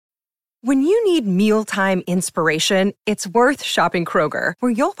When you need mealtime inspiration, it's worth shopping Kroger,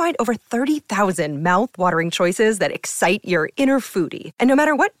 where you'll find over 30,000 mouth-watering choices that excite your inner foodie. And no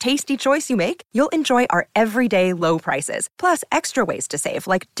matter what tasty choice you make, you'll enjoy our everyday low prices, plus extra ways to save,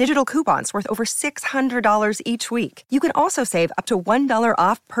 like digital coupons worth over $600 each week. You can also save up to $1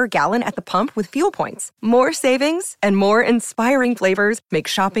 off per gallon at the pump with fuel points. More savings and more inspiring flavors make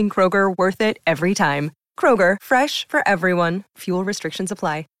shopping Kroger worth it every time. Kroger, fresh for everyone. Fuel restrictions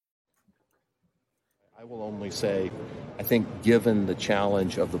apply. I will only say, I think given the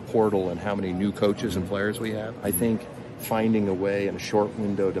challenge of the portal and how many new coaches and players we have, I think finding a way in a short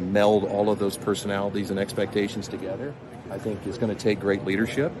window to meld all of those personalities and expectations together, I think is going to take great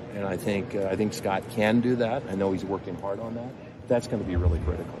leadership. And I think Scott can do that. I know he's working hard on that. That's going to be really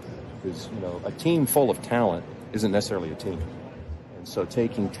critical because, a team full of talent isn't necessarily a team. And so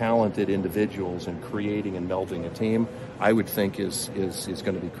taking talented individuals and creating and melding a team, I would think is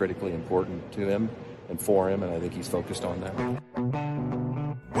going to be critically important to him and for him, and I think he's focused on that.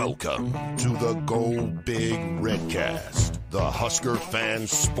 Welcome to the Go Big Redcast, the Husker Fan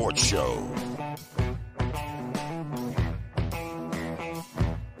Sports Show.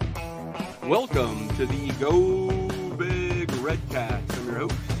 Welcome to the Go Big Redcast. I'm your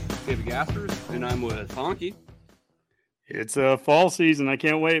host, David Gaspers, and I'm with Honky. It's a fall season. I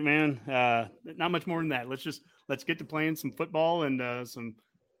can't wait, man. Not much more than that. Let's get to playing some football and some.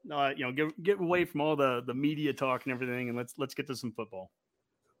 Get away from all the media talk and everything, and let's get to some football.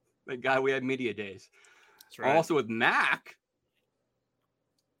 Thank God we had media days. That's right. Also with Mac.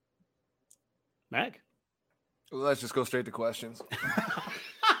 Mac? Well, let's just go straight to questions.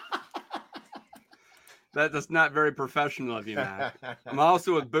 That's not very professional of you, Mac. I'm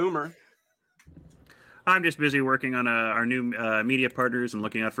also with Boomer. I'm just busy working on our new media partners and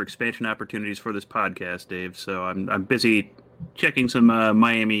looking out for expansion opportunities for this podcast, Dave. So I'm busy checking some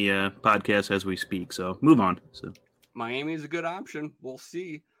Miami podcasts as we speak. So move on. So Miami is a good option. We'll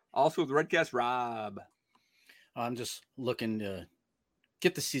see. Also with Redcast, Rob. I'm just looking to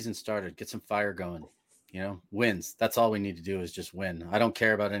get the season started, get some fire going. Wins. That's all we need to do is just win. I don't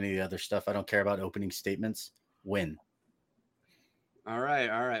care about any of the other stuff. I don't care about opening statements. Win. All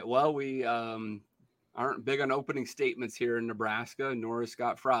right. Well, we aren't big on opening statements here in Nebraska, nor is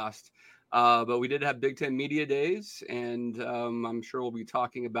Scott Frost. But we did have Big Ten Media Days, and I'm sure we'll be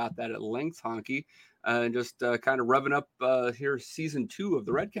talking about that at length, Honky, and just kind of revving up here season 2 of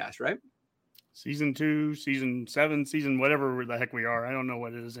the Redcast, right? Season 2, season 7, season whatever the heck we are. I don't know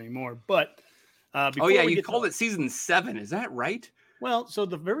what it is anymore. But you called it season 7. Is that right? Well, so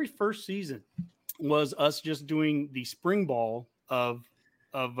the very first season was us just doing the spring ball of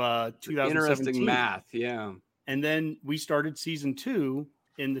 2017. Interesting math, yeah. And then we started season 2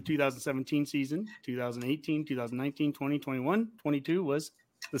 in the 2017 season, 2018, 2019, 2021, 22 was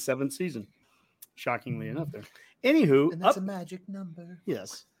the 7th season. Shockingly enough there. Anywho. And that's a magic number.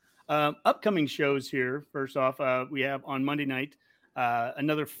 Yes. Upcoming shows here. First off, we have on Monday night,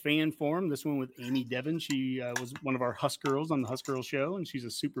 another fan forum. This one with Amy Devon. She was one of our Huskerls on the Huskerl show, and she's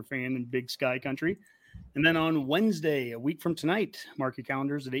a super fan in Big Sky Country. And then on Wednesday, a week from tonight, mark your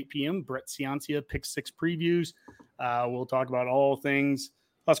calendars at 8 p.m., Brett Ciancia, Pick 6 previews. We'll talk about all things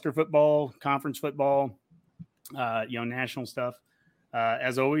Husker football, conference football, national stuff.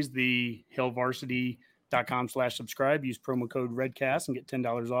 As always, the hillvarsity.com/subscribe. Use promo code REDCAST and get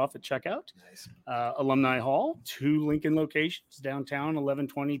 $10 off at checkout. Nice. Alumni Hall, 2 Lincoln locations, downtown,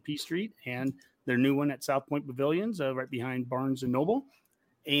 1120 P Street, and their new one at South Point Pavilions, right behind Barnes & Noble.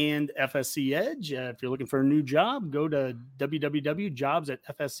 And FSC Edge. If you're looking for a new job, go to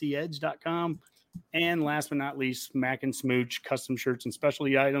www.jobs@fscedge.com. And last but not least, Smack and Smooch, custom shirts and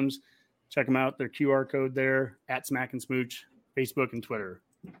specialty items. Check them out. Their QR code there at Smack and Smooch, Facebook and Twitter.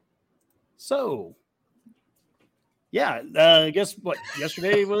 So, yeah, I guess what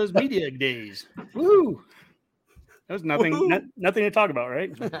yesterday was media days. Woo! That was nothing to talk about,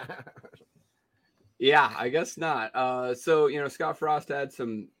 right? Yeah, I guess not. So, Scott Frost had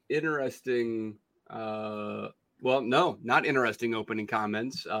some interesting, not interesting opening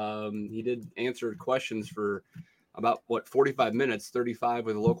comments. He did answer questions for about, 45 minutes, 35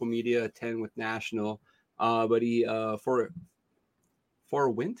 with local media, 10 with national. But he,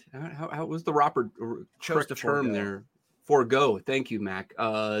 forewent? How was the correct term there? Forego. Thank you, Mac.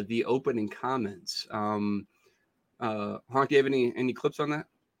 The opening comments. Honk, do you have any clips on that?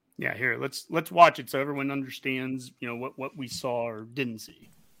 Yeah, here, let's watch it so everyone understands, what we saw or didn't see.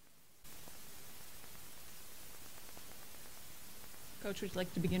 Coach, would you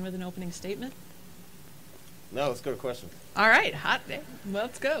like to begin with an opening statement? No, let's go to questions. All right, hot day.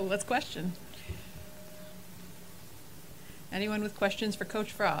 Let's go. Let's question. Anyone with questions for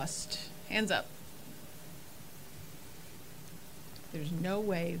Coach Frost? Hands up. There's no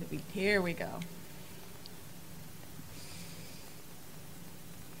way that here we go.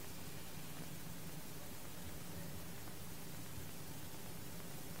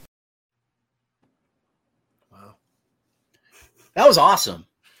 Wow. That was awesome.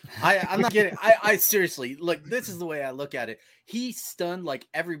 I'm not kidding. I seriously, look, this is the way I look at it. He stunned like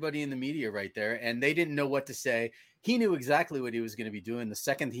everybody in the media right there, and they didn't know what to say. He knew exactly what he was going to be doing the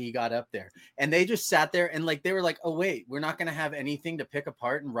second he got up there. And they just sat there and like they were like, oh, wait, we're not going to have anything to pick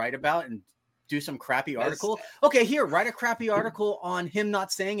apart and write about and do some crappy article. Okay, here, write a crappy article on him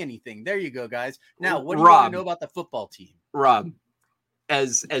not saying anything. There you go, guys. Now, what do you want to know about the football team? Rob,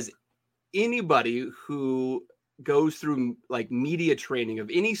 as anybody who goes through like media training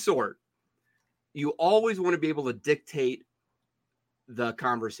of any sort, you always want to be able to dictate the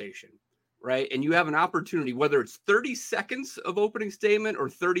conversation, right? And you have an opportunity, whether it's 30 seconds of opening statement or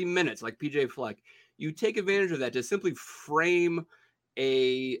 30 minutes, like PJ Fleck, you take advantage of that to simply frame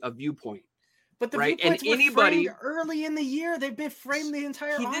a viewpoint. But the right? viewpoints And were anybody framed early in the year, they've been framed the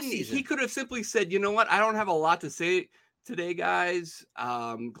entire offseason. He could have simply said, you know what? I don't have a lot to say today, guys.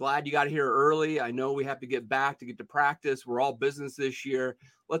 Glad you got here early. I know we have to get back to get to practice. We're all business this year.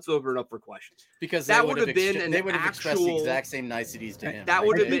 Let's open it up for questions. Because that would have been they would have expressed the exact same niceties to him. That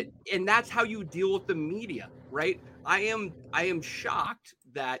would have been, and that's how you deal with the media, right? I am shocked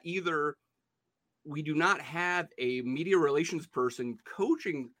that either we do not have a media relations person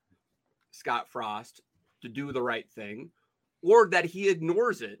coaching Scott Frost to do the right thing, or that he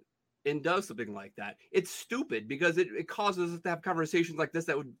ignores it and does something like that. It's stupid because it causes us to have conversations like this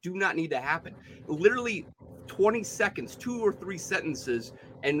that do not need to happen. Literally 20 seconds, 2 or 3 sentences,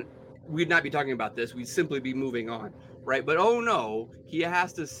 and we'd not be talking about this. We'd simply be moving on, right? But oh no, he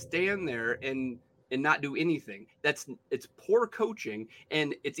has to stand there and not do anything. It's poor coaching,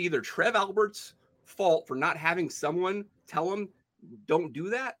 and it's either Trev Albert's fault for not having someone tell him don't do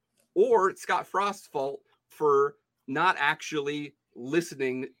that, or it's Scott Frost's fault for not actually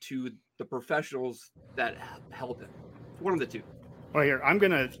listening to the professionals that help him. One of the two. Well, here, I'm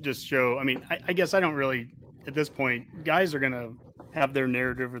going to just show, I guess I don't really, at this point, guys are going to have their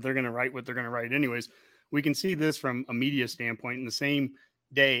narrative or they're going to write what they're going to write anyways. We can see this from a media standpoint in the same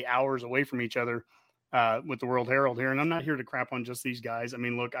day, hours away from each other with the World Herald here. And I'm not here to crap on just these guys.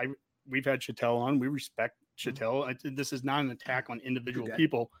 Look, we've had Chattel on. We respect Chattel. This is not an attack on individual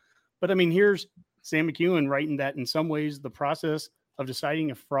people. But, here's Sam McEwen writing that in some ways the process of deciding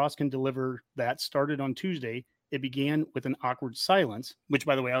if Frost can deliver that started on Tuesday. It began with an awkward silence, which,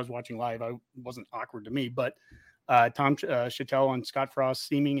 by the way, I was watching live. I wasn't awkward to me, but Tom Chattel on Scott Frost's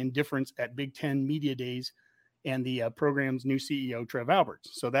seeming indifference at Big Ten media days and the program's new CEO, Trev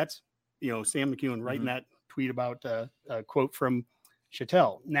Alberts. So that's, Sam McEwen writing that tweet about a quote from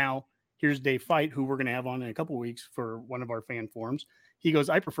Chattel. Now, here's Dave Feit, who we're going to have on in a couple of weeks for one of our fan forums. He goes,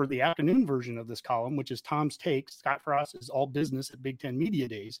 I prefer the afternoon version of this column, which is Tom's take. Scott Frost is all business at Big Ten media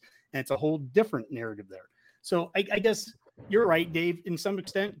days. And it's a whole different narrative there. So I guess you're right, Dave, in some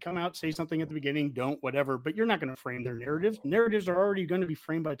extent, come out, say something at the beginning, don't, whatever, but you're not going to frame their narratives. Narratives are already going to be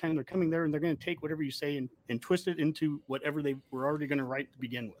framed by the time they're coming there, and they're going to take whatever you say and twist it into whatever they were already going to write to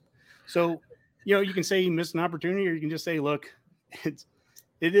begin with. So, you can say you missed an opportunity, or you can just say, look, it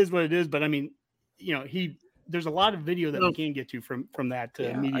is what it is. But there's a lot of video that we can get to from that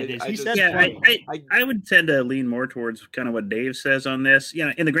media days. I would tend to lean more towards kind of what Dave says on this.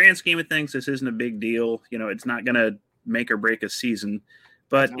 In the grand scheme of things, this isn't a big deal. It's not going to make or break a season,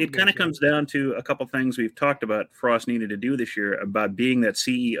 but it kind of comes down to a couple things we've talked about Frost needed to do this year about being that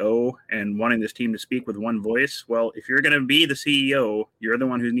CEO and wanting this team to speak with one voice. Well, if you're going to be the CEO, you're the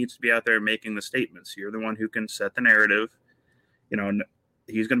one who needs to be out there making the statements. You're the one who can set the narrative.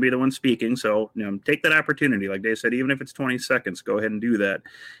 He's going to be the one speaking. So, take that opportunity. Like Dave said, even if it's 20 seconds, go ahead and do that.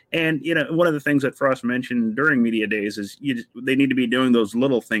 And, one of the things that Frost mentioned during media days is they need to be doing those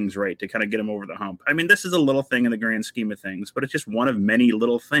little things right to kind of get them over the hump. This is a little thing in the grand scheme of things, but it's just one of many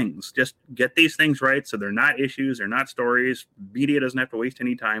little things. Just get these things right so they're not issues, they're not stories. Media doesn't have to waste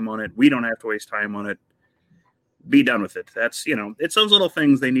any time on it. We don't have to waste time on it. Be done with it. That's, it's those little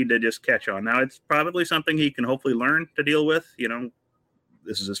things they need to just catch on. Now, it's probably something he can hopefully learn to deal with,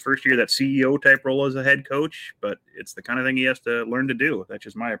 This is his first year, that CEO type role as a head coach, but it's the kind of thing he has to learn to do. That's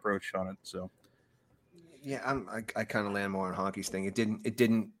just my approach on it. So, yeah, I kind of land more on Honky's thing. It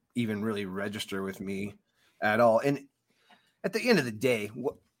didn't even really register with me at all. And at the end of the day,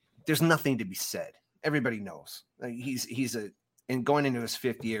 there's nothing to be said. Everybody knows and going into his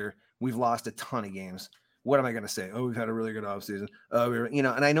 5th year, we've lost a ton of games. What am I going to say? Oh, we've had a really good offseason.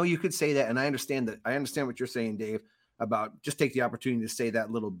 And I know you could say that, and I understand that. I understand what you're saying, Dave. about just take the opportunity to say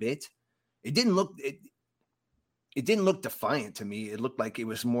that little bit. It didn't look defiant to me. It looked like it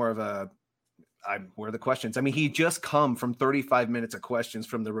was more of where are the questions? I mean, he just come from 35 minutes of questions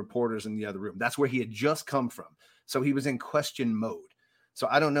from the reporters in the other room. That's where he had just come from. So he was in question mode. So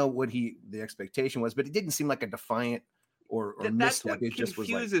I don't know what the expectation was, but it didn't seem like a defiant or misstep. It just was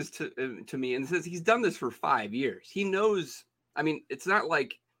like, to me, and says he's done this for 5 years. He knows. I mean, it's not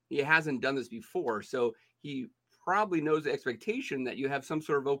like he hasn't done this before. So he probably knows the expectation that you have some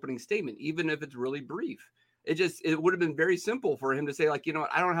sort of opening statement, even if it's really brief. It would have been very simple for him to say, like, you know what,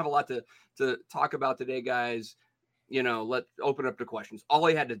 I don't have a lot to talk about today, guys. You know, let's open up to questions. All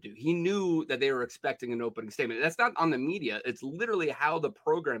he had to do, he knew that they were expecting an opening statement. That's not on the media. It's literally how the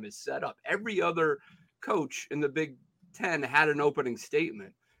program is set up. Every other coach in the Big Ten had an opening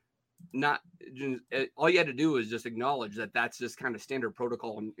statement. All you had to do is just acknowledge that that's just kind of standard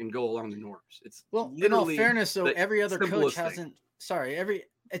protocol and go along the norms. It's in all fairness, though, every other coach hasn't.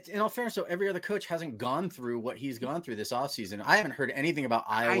 In all fairness, so every other coach hasn't gone through what he's gone through this offseason. I haven't heard anything about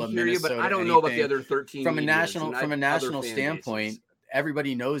Iowa, Minnesota, but I don't know about the other 13. From a national standpoint,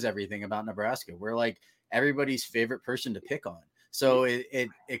 everybody knows everything about Nebraska. We're like everybody's favorite person to pick on. So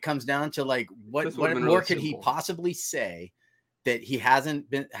it comes down to like what more could he possibly say that he hasn't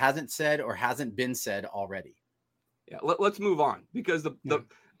said or hasn't been said already? Yeah, let's move on because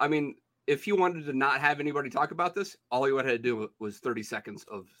I mean, if you wanted to not have anybody talk about this, all you would have to do was 30 seconds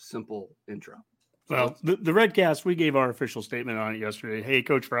of simple intro. Well, the Redcast, we gave our official statement on it yesterday. Hey,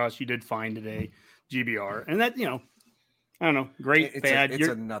 Coach Frost, you did fine today, GBR. And that, I don't know, great, bad. It's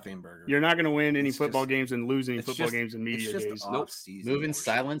a nothing burger. You're not going to win any football games and lose any football games in media days. Move in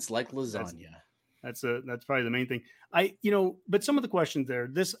silence like lasagna. That's probably the main thing. But some of the questions there,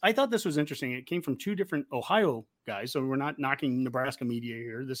 I thought this was interesting. It came from two different Ohio guys. So we're not knocking Nebraska media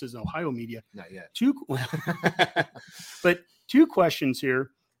here. This is Ohio media. Not yet. But two questions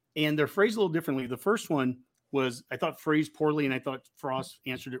here, and they're phrased a little differently. The first one was, I thought, phrased poorly, and I thought Frost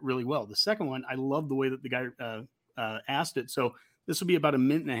answered it really well. The second one, I love the way that the guy asked it. So this will be about a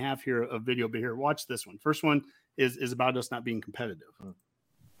minute and a half here of video, but here, watch this one. First one is about us not being competitive.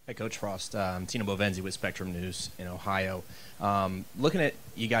 Hey, Coach Frost. Tino Bovenzi with Spectrum News in Ohio. Looking at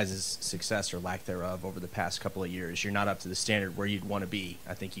you guys' success or lack thereof over the past couple of years, you're not up to the standard where you'd want to be.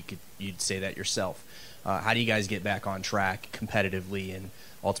 I think you'd say that yourself. How do you guys get back on track competitively and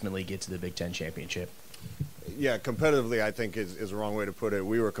ultimately get to the Big Ten championship? Yeah, competitively, I think is the wrong way to put it.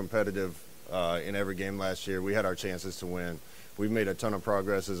 We were competitive in every game last year. We had our chances to win. We've made a ton of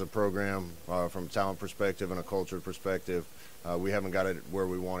progress as a program from a talent perspective and a culture perspective. We haven't got it where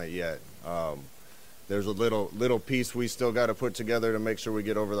we want it yet. There's a little piece we still got to put together to make sure we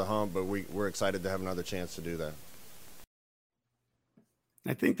get over the hump, but we're excited to have another chance to do that.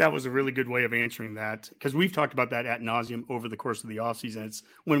 I think that was a really good way of answering that, because we've talked about that ad nauseum over the course of the offseason. It's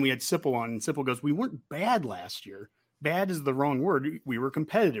when we had Sipple on, and Sipple goes, we weren't bad last year. Bad is the wrong word. We were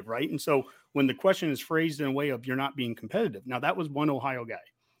competitive, right? And so when the question is phrased in a way of you're not being competitive, now that was one Ohio guy.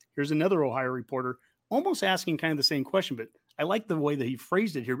 Here's another Ohio reporter almost asking kind of the same question, but I like the way that he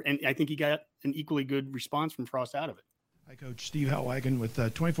phrased it here, and I think he got an equally good response from Frost out of it. Hi, Coach. Steve Hellwagon with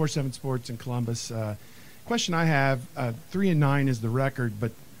 24/7 Sports in Columbus. Question I have, 3-9 is the record,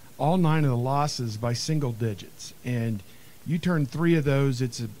 but all 9 of the losses by single digits. And you turn 3 of those,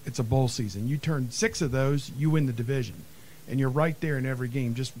 it's a bowl season. You turn 6 of those, you win the division. And you're right there in every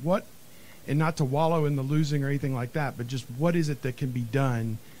game. Just what, and not to wallow in the losing or anything like that, but just what is it that can be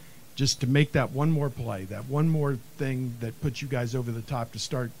done just to make that one more play, that one more thing that puts you guys over the top to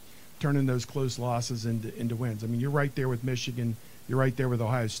start turning those close losses into wins? I mean, you're right there with Michigan. You're right there with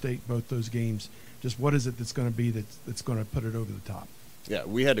Ohio State, both those games. Just what is it that's going to be that's going to put it over the top? Yeah,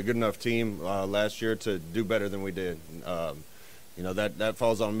 we had a good enough team last year to do better than we did. That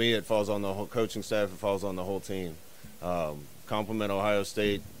falls on me. It falls on the whole coaching staff. It falls on the whole team. Compliment Ohio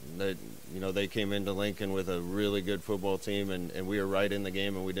State. They came into Lincoln with a really good football team, and we were right in the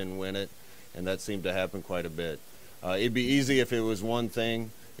game, and we didn't win it. And that seemed to happen quite a bit. It'd be easy if it was one thing.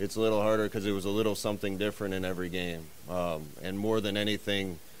 It's a little harder because it was a little something different in every game. And more than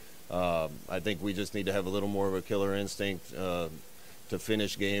anything, I think we just need to have a little more of a killer instinct to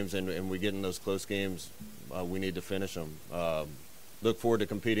finish games, and we get in those close games, we need to finish them. Look forward to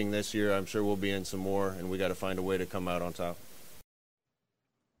competing this year. I'm sure we'll be in some more, and we got to find a way to come out on top.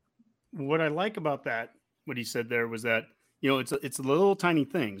 What I like about that, what he said there, was that, it's the little tiny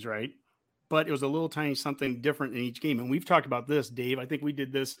things, right? But it was a little tiny something different in each game. And we've talked about this, Dave. I think we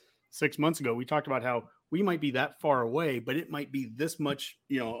did this 6 months ago. We talked about how we might be that far away, but it might be this much,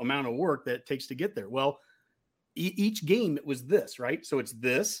 amount of work that it takes to get there. Well, each game it was this, right? So it's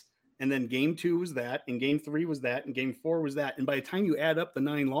this, And then game 2 was that, and game 3 was that, and game 4 was that. And by the time you add up the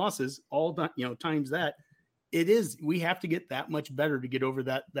 9 losses, all times that, we have to get that much better to get over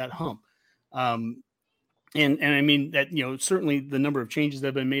that hump. And I mean that, certainly the number of changes that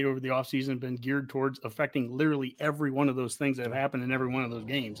have been made over the offseason have been geared towards affecting literally every one of those things that have happened in every one of those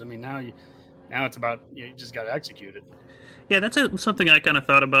games. I mean, now it's about, you just got to execute it. Yeah, that's something I kind of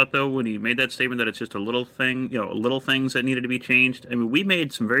thought about, though, when he made that statement that it's just a little thing, little things that needed to be changed. I mean, we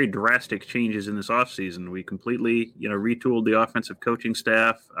made some very drastic changes in this offseason. We completely, retooled the offensive coaching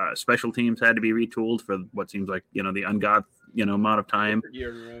staff. Special teams had to be retooled for what seems like, the ungodly, amount of time.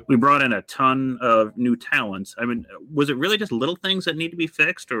 We brought in a ton of new talents. I mean, was it really just little things that need to be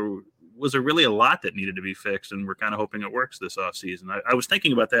fixed, or was there really a lot that needed to be fixed? And we're kind of hoping it works this offseason. I was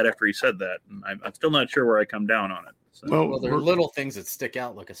thinking about that after he said that, and I'm still not sure where I come down on it. So. Well, there are little things that stick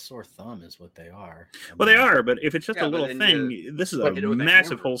out like a sore thumb is what they are. Well, they are, but if it's just a little thing, this is a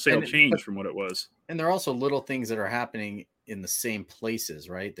massive wholesale change from what it was. And there are also little things that are happening in the same places,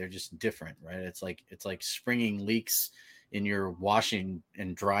 right? They're just different, right? It's like springing leaks in your washing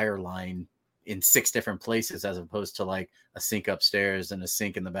and dryer line in 6 different places, as opposed to like a sink upstairs and a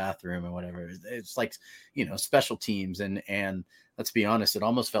sink in the bathroom and whatever. It's like, special teams. And let's be honest, it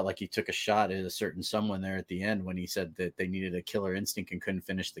almost felt like he took a shot at a certain someone there at the end when he said that they needed a killer instinct and couldn't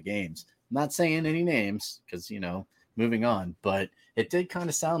finish the games. I'm not saying any names because, moving on, but it did kind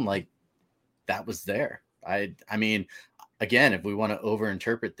of sound like that was there. I mean, again, if we want to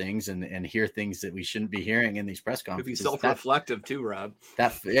overinterpret things and hear things that we shouldn't be hearing in these press conferences, could be self-reflective too, Rob.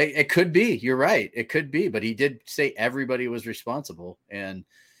 That it could be. You're right. It could be, but he did say everybody was responsible. And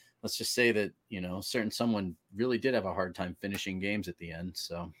let's just say that, certain someone really did have a hard time finishing games at the end.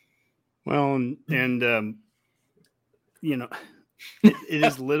 So, well, and it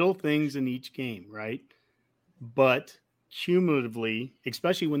is little things in each game, right? But cumulatively,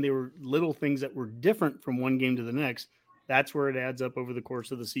 especially when they were little things that were different from one game to the next, that's where it adds up over the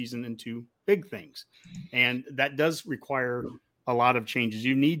course of the season into big things. And that does require a lot of changes.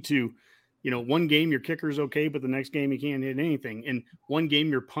 You need to, one game your kicker is okay, but the next game you can't hit anything. And one game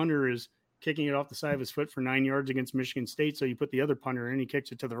your punter is kicking it off the side of his foot for 9 yards against Michigan State. So you put the other punter in, he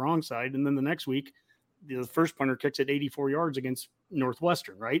kicks it to the wrong side. And then the next week, the first punter kicks it 84 yards against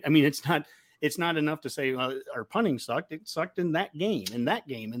Northwestern, right? I mean, it's not enough to say our punting sucked. It sucked in that game.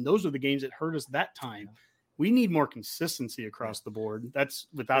 And those are the games that hurt us that time. We need more consistency across the board. That's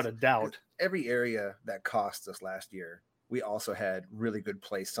without a doubt. Every area that cost us last year, we also had really good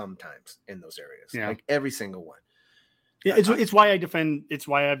play sometimes in those areas. Yeah. Like every single one. Yeah, it's why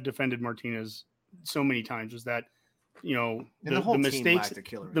I've defended Martinez so many times, is that, the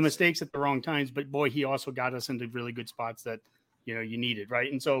mistakes at the wrong times, but boy, he also got us into really good spots that, you needed.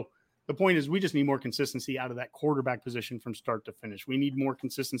 Right. And so the point is we just need more consistency out of that quarterback position from start to finish. We need more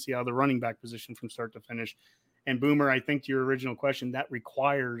consistency out of the running back position from start to finish. And Boomer, I think to your original question, that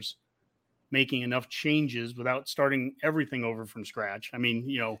requires making enough changes without starting everything over from scratch. I mean,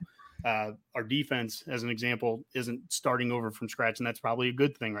 our defense, as an example, isn't starting over from scratch, and that's probably a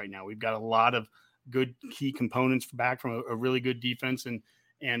good thing right now. We've got a lot of good key components back from a really good defense, and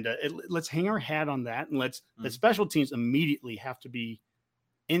let's hang our hat on that, and the special teams immediately have to be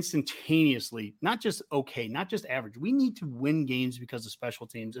instantaneously, not just okay, not just average. We need to win games because of special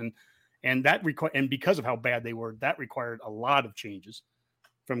teams, and that and because of how bad they were, that required a lot of changes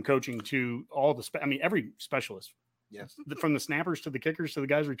from coaching to all the every specialist. Yes. From the snappers to the kickers to the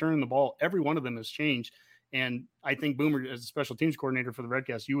guys returning the ball, every one of them has changed. And I think Boomer, as a special teams coordinator for the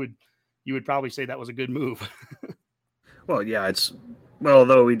Redcast, you would probably say that was a good move. Well, yeah,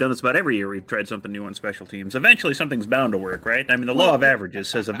 although we've done this about every year, we've tried something new on special teams. Eventually something's bound to work, right? I mean, the law of averages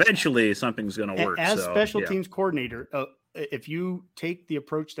says eventually something's going to work. As special teams coordinator, if you take the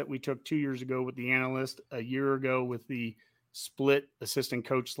approach that we took 2 years ago with the analyst, a year ago with the split assistant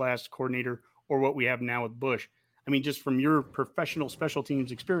coach / coordinator, or what we have now with Bush, I mean, just from your professional special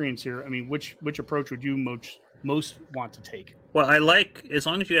teams experience here, I mean, which approach would you most want to take? Well, I like, as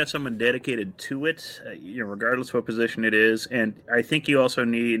long as you have someone dedicated to it, regardless of what position it is. And I think you also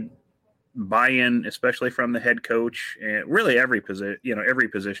need buy-in, especially from the head coach, and really every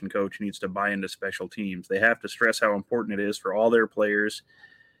position coach needs to buy into special teams. They have to stress how important it is for all their players.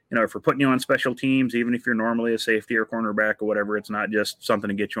 If we're putting you on special teams, even if you're normally a safety or cornerback or whatever, it's not just something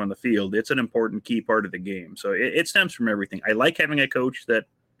to get you on the field. It's an important key part of the game. So it stems from everything. I like having a coach that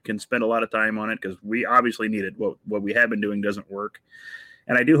can spend a lot of time on it because we obviously need it. What we have been doing doesn't work.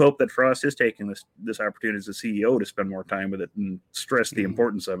 And I do hope that Frost is taking this opportunity as the CEO to spend more time with it and stress the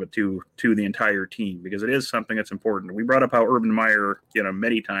importance of it to the entire team, because it is something that's important. We brought up how Urban Meyer,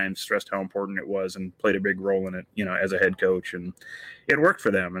 many times stressed how important it was and played a big role in it, as a head coach, and it worked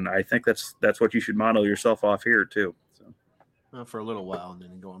for them. And I think that's what you should model yourself off here too. So. Well, for a little while and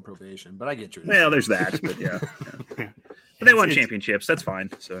then go on probation, but I get you. Well, there's that, but yeah. But they won championships. That's fine.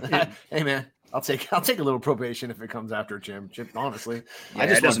 So hey man, I'll take a little probation if it comes after a championship. Honestly,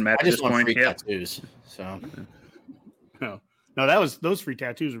 it doesn't matter. I just want free tattoos. So no, those free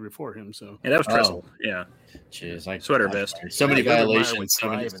tattoos were before him. So that was Trestle. Yeah, jeez, sweater vest. So many violations. So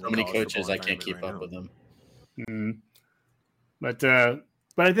many coaches. I can't keep up with them. Mm-hmm. But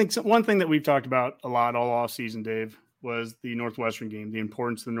I think one thing that we've talked about a lot all off season, Dave, was the Northwestern game, the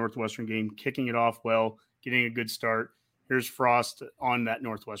importance of the Northwestern game, kicking it off well, getting a good start. Here's Frost on that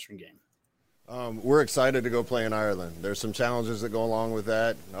Northwestern game. We're excited to go play in Ireland. There's some challenges that go along with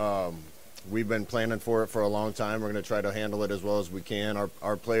that. We've been planning for it for a long time. We're going to try to handle it as well as we can.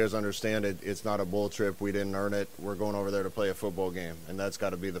 Our players understand it. It's not a bull trip. We didn't earn it. We're going over there to play a football game, and that's got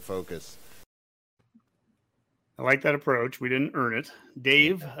to be the focus. I like that approach. We didn't earn it.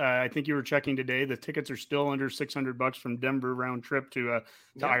 Dave, I think you were checking today. The tickets are still under $600 from Denver round trip to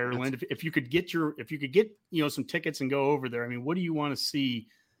Ireland. If you could get some tickets and go over there, I mean, what do you want to see?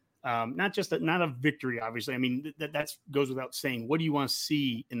 Not a victory, obviously. I mean, that goes without saying. What do you want to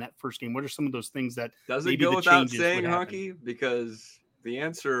see in that first game? What are some of those things that does it go without saying, Honky? Because the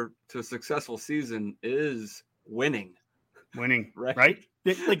answer to a successful season is winning. Right?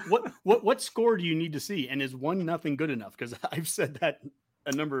 Like what score do you need to see? And is 1-0 good enough? Because I've said that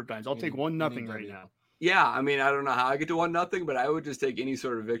a number of times. I'll take 1-0 right now. Yeah, I mean, I don't know how I get to 1-0, but I would just take any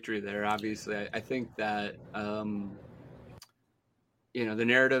sort of victory there. Obviously, I think that the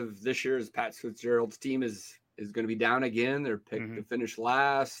narrative this year is Pat Fitzgerald's team is going to be down again. They're picked to finish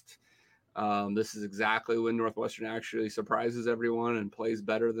last. This is exactly when Northwestern actually surprises everyone and plays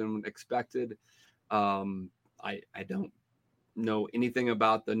better than expected. I don't know anything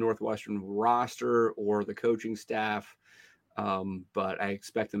about the Northwestern roster or the coaching staff, but I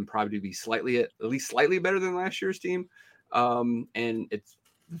expect them probably to be at least slightly better than last year's team. And it's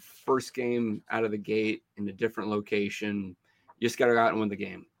the first game out of the gate in a different location. You just got to go out and win the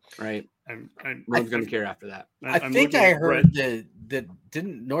game, right? No one's going to care after that. I think I heard that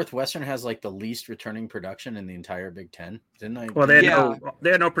didn't Northwestern has like the least returning production in the entire Big Ten, didn't I? Well, they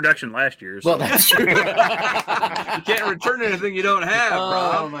had no production last year. So. Well, that's true. You can't return anything you don't have.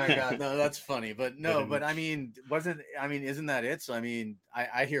 Oh my God, no, that's funny. But I mean, isn't that it? So I mean,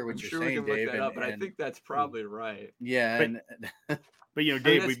 I hear what you're saying, Dave. But I think that's probably right. Yeah, but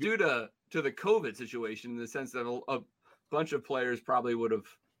Dave, it's due to the COVID situation in the sense that a bunch of players probably would have.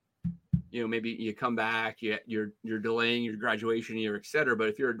 Maybe you come back, you're delaying your graduation year, et cetera. But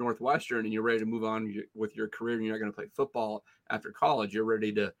if you're at Northwestern and you're ready to move on with your career and you're not going to play football after college, you're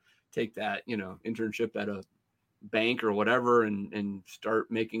ready to take that, internship at a bank or whatever and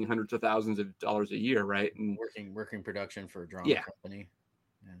start making hundreds of thousands of dollars a year, right? And working production for a drama company.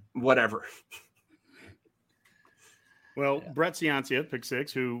 Yeah. Whatever. Well, Brett Ciancia, Pick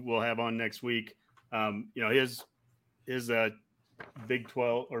Six, who we'll have on next week, his Big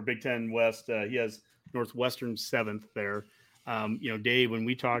 12 or Big 10 West, he has Northwestern 7th there. Dave, when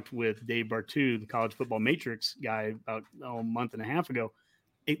we talked with Dave Bartu, the college football matrix guy, about a month and a half ago,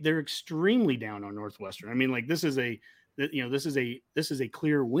 they're extremely down on Northwestern. I mean, like this is a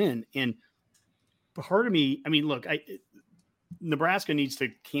clear win. And part of me, I mean, look, Nebraska needs to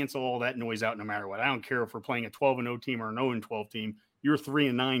cancel all that noise out no matter what. I don't care if we're playing a 12-0 team or an 0-12 team. You're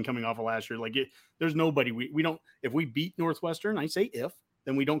 3-9 coming off of last year. Like there's nobody we don't. If we beat Northwestern, I say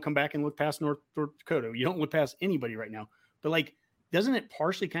then we don't come back and look past North Dakota. You don't look past anybody right now. But like, doesn't it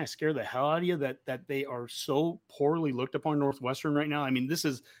partially kind of scare the hell out of you that they are so poorly looked upon Northwestern right now? I mean, this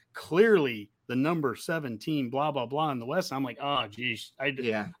is clearly the number 7 team, blah blah blah in the West. I'm like, oh geez, I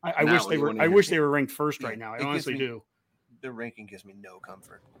wish they were. I wish they were ranked first right now. I honestly do. The ranking gives me no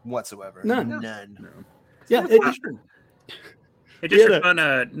comfort whatsoever. None. No. Yeah. Just for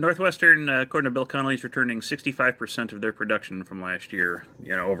fun, Northwestern, according to Bill Connolly, is returning 65% of their production from last year,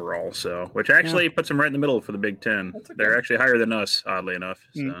 overall. So, which actually puts them right in the middle for the Big Ten. They're actually higher than us, oddly enough.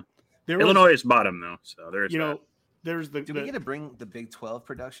 So, Illinois is bottom though. So there's Do we get to bring the Big 12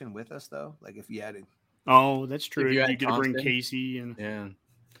 production with us though? Like if you added. Oh, that's true. You get to bring Casey and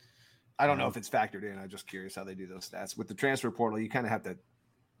I don't know if it's factored in. I'm just curious how they do those stats with the transfer portal. You kind of have to.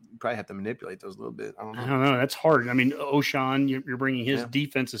 You probably have to manipulate those a little bit. I don't know. That's hard. I mean, O'Shawn, you're bringing his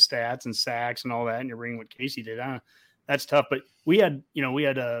defensive stats and sacks and all that, and you're bringing what Casey did. That's tough. But we had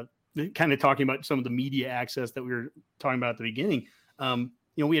kind of talking about some of the media access that we were talking about at the beginning.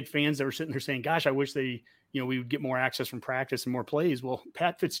 we had fans that were sitting there saying, gosh, I wish we would get more access from practice and more plays. Well,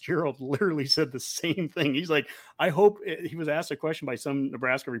 Pat Fitzgerald literally said the same thing. He's like, I hope he was asked a question by some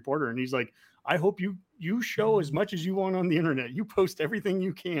Nebraska reporter. And he's like, I hope you show as much as you want on the internet. You post everything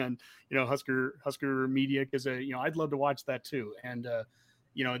you can, Husker media. Cause I'd love to watch that too. And,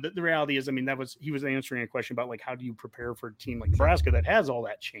 the reality is, he was answering a question about like, how do you prepare for a team like Nebraska that has all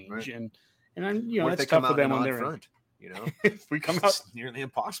that change? Right. And I'm, that's tough for them on their front. If we come out, it's nearly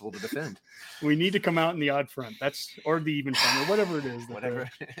impossible to defend. We need to come out in the odd front. or the even front, or whatever it is. Whatever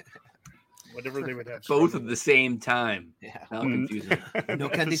they would have. Both at the same time. Yeah. How confusing. No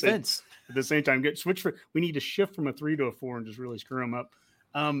can defense. At the same time, we need to shift from a 3 to a 4 and just really screw them up.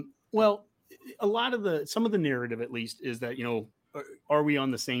 Well, some of the narrative, at least, is that, are we on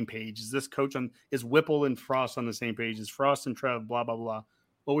the same page? Is this coach is Whipple and Frost on the same page? Is Frost and Trev, blah, blah, blah.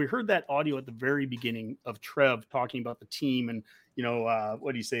 Well, we heard that audio at the very beginning of Trev talking about the team and,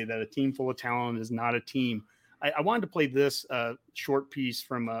 what do you say, that a team full of talent is not a team. I wanted to play this short piece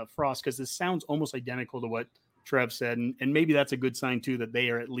from Frost because this sounds almost identical to what Trev said. And maybe that's a good sign, too, that they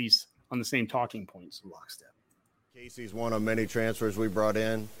are at least on the same talking points. Lockstep. Casey's one of many transfers we brought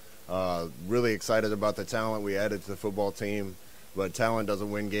in. Really excited about the talent we added to the football team. But talent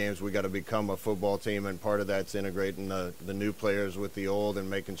doesn't win games. We got to become a football team, and part of that's integrating the new players with the old and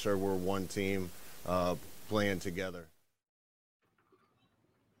making sure we're one team playing together.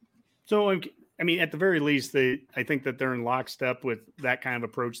 So, at the very least, I think that they're in lockstep with that kind of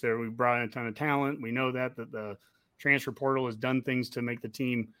approach there. We brought in a ton of talent. We know that the transfer portal has done things to make the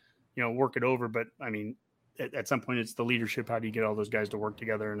team, work it over. But, at some point, it's the leadership. How do you get all those guys to work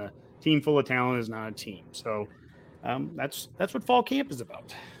together? And a team full of talent is not a team. So, that's what fall camp is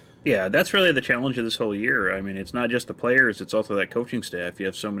about. Yeah, that's really the challenge of this whole year. It's not just the players, it's also that coaching staff. You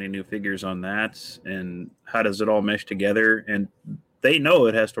have so many new figures on that, and how does it all mesh together? And they know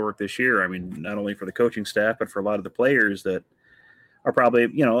it has to work this year. Not only for the coaching staff, but for a lot of the players that are probably,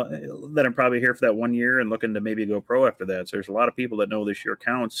 that are probably here for that 1 year and looking to maybe go pro after that. So there's a lot of people that know this year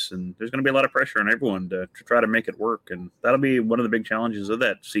counts, and there's going to be a lot of pressure on everyone to try to make it work. And that'll be one of the big challenges of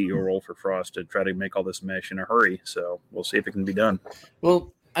that CEO role for Frost, to try to make all this mesh in a hurry. So we'll see if it can be done.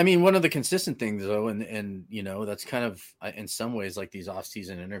 Well, one of the consistent things, though, and that's kind of in some ways like these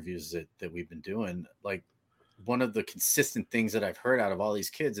off-season interviews that we've been doing, like, one of the consistent things that I've heard out of all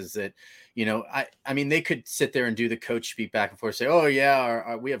these kids is that, they could sit there and do the coach speak back and forth, say, oh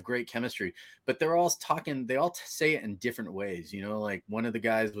yeah, we have great chemistry, but they're all talking, they all say it in different ways. Like one of the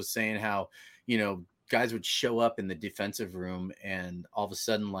guys was saying how, guys would show up in the defensive room and all of a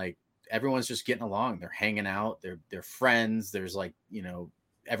sudden, like, everyone's just getting along. They're hanging out. They're friends. There's like,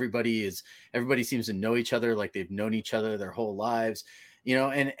 everybody seems to know each other. Like they've known each other their whole lives.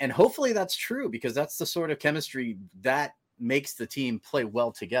 And hopefully that's true, because that's the sort of chemistry that makes the team play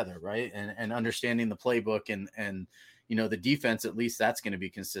well together, right? And understanding the playbook and the defense, at least that's going to be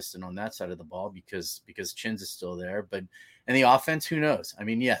consistent on that side of the ball because Chins is still there. But and the offense, who knows?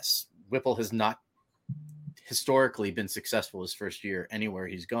 Yes, Whipple has not historically been successful his first year anywhere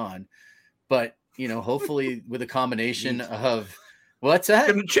he's gone, but hopefully with a combination of what's that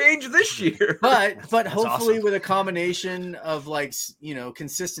going to change this year, but hopefully awesome. With a combination of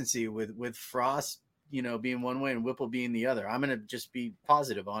consistency with Frost, being one way and Whipple being the other. I'm going to just be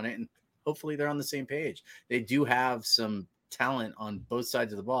positive on it. And hopefully they're on the same page. They do have some talent on both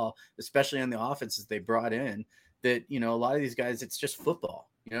sides of the ball, especially on the offenses they brought in that, a lot of these guys, it's just football,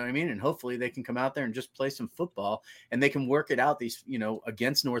 you know what I mean? And hopefully they can come out there and just play some football and they can work it out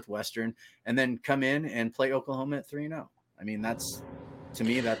against Northwestern and then come in and play Oklahoma at 3-0. That's, to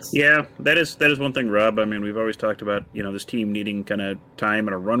me, that's... Yeah, that is one thing, Rob. We've always talked about, this team needing kind of time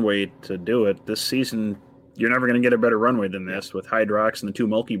and a runway to do it. This season, you're never going to get a better runway than this with Hydrox and the two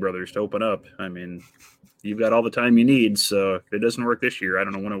Mulkey brothers to open up. You've got all the time you need. So if it doesn't work this year, I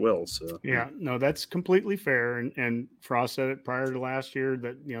don't know when it will. So yeah, no, that's completely fair. And Frost said it prior to last year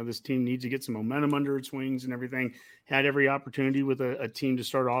that, this team needs to get some momentum under its wings and everything. Had every opportunity with a team to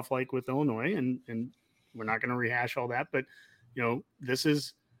start off like with Illinois, and we're not going to rehash all that, but this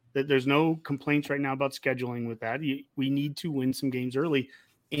is that there's no complaints right now about scheduling with that. We need to win some games early.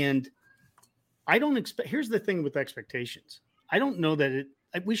 And I don't expect, here's the thing with expectations. I don't know that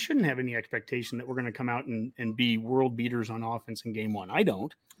we shouldn't have any expectation that we're going to come out and be world beaters on offense in game one. I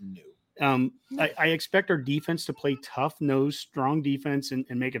don't. No. I expect our defense to play tough-nosed, strong defense and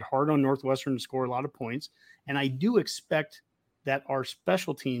make it hard on Northwestern to score a lot of points. And I do expect that our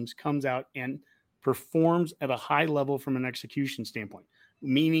special teams comes out and performs at a high level from an execution standpoint.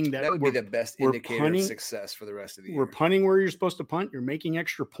 meaning that would be the best indicator of success for the rest of the year. We're punting where you're supposed to punt. You're making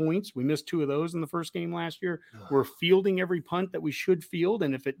extra points. We missed 2 of those in the first game last year. We're fielding every punt that we should field.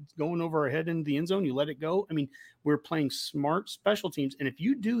 And if it's going over our head into the end zone, you let it go. I mean, we're playing smart special teams. And if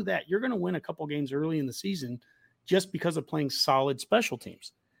you do that, you're going to win a couple games early in the season just because of playing solid special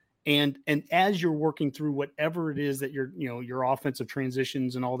teams. And as you're working through whatever it is that your offensive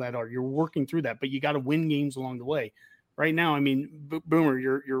transitions and all that are, you're working through that, but you got to win games along the way. Right now, I mean, Boomer,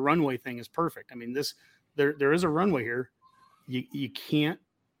 your runway thing is perfect. I mean, there is a runway here. You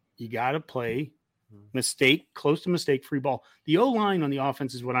got to play close to mistake-free ball. The O-line on the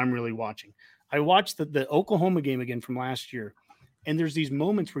offense is what I'm really watching. I watched the Oklahoma game again from last year, and there's these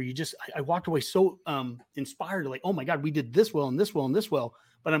moments where I walked away so inspired, like, oh my God, we did this well and this well and this well.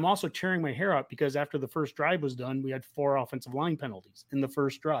 But I'm also tearing my hair out because after the first drive was done, we had 4 offensive line penalties in the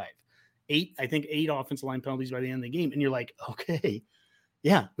first drive. 8 offensive line penalties by the end of the game. And you're like, okay,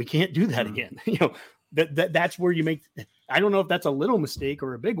 yeah, we can't do that again. That's where you make, I don't know if that's a little mistake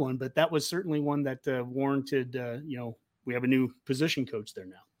or a big one, but that was certainly one that warranted, we have a new position coach there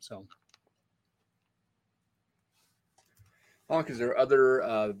now. So. Honk, is there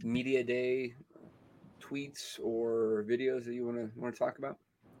other media day tweets or videos that you want to talk about?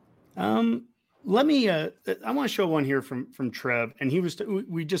 Let me, I want to show one here from Trev, and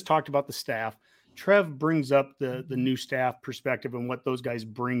we just talked about the staff. Trev brings up the new staff perspective and what those guys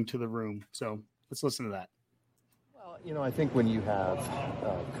bring to the room. So let's listen to that. Well, I think when you have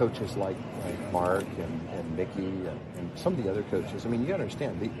coaches like Mark and Mickey and some of the other coaches, I mean, you got to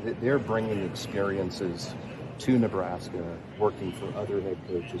understand, they're bringing experiences to Nebraska, working for other head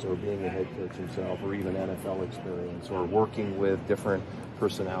coaches or being a head coach himself or even NFL experience or working with different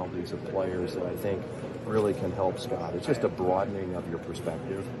personalities of players that I think really can help Scott. It's just a broadening of your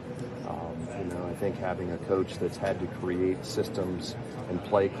perspective. I think having a coach that's had to create systems and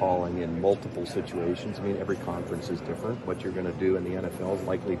play calling in multiple situations. I mean, every conference is different. What you're going to do in the NFL is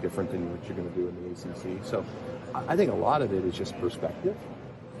likely different than what you're going to do in the ACC. So I think a lot of it is just perspective.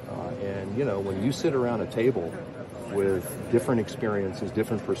 When you sit around a table with different experiences,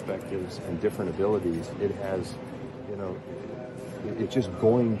 different perspectives, and different abilities, it has, it's just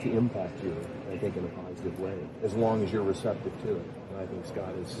going to impact you, I think, in a positive way, as long as you're receptive to it. And I think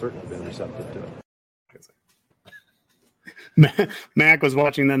Scott has certainly been receptive to it. Mac was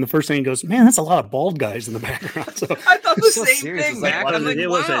watching then. The first thing he goes, man, that's a lot of bald guys in the background. So I thought the same thing, Mac. It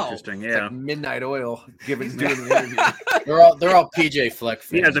was interesting, yeah. Like Midnight Oil doing the interview. They're all PJ Fleck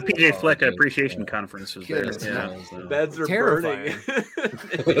fans. Yeah, the PJ Fleck appreciation conference was there. Yeah. So. Beds are terrifying.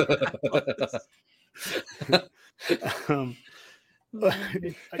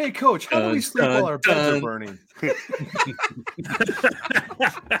 Burning. Hey, Coach, how do we sleep while our beds are burning?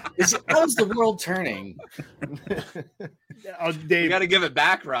 How's the world turning? Dave, you got to give it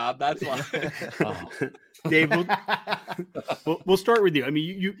back, Rob. That's why. Dave, we'll start with you. I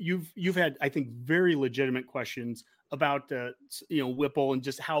mean, you've had, I think, very legitimate questions about Whipple and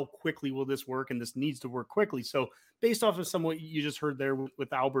just how quickly will this work, and this needs to work quickly. So, based off of some what you just heard there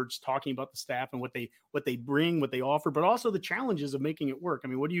with Albert's talking about the staff and what they bring, what they offer, but also the challenges of making it work. I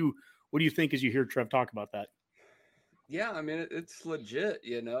mean, what do you think as you hear Trev talk about that? Yeah, I mean, it's legit.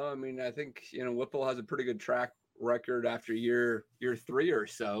 I mean, I think Whipple has a pretty good track record after year 3 or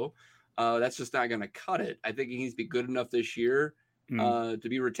so. That's just not going to cut it. I think he needs to be good enough this year to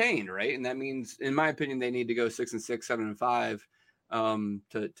be retained, right? And that means, in my opinion, they need to go 6-6, 7-5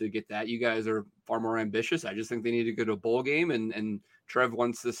 to get that. You guys are far more ambitious. I just think they need to go to a bowl game, and Trev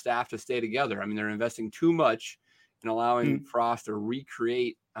wants the staff to stay together. I mean, they're investing too much in allowing Frost to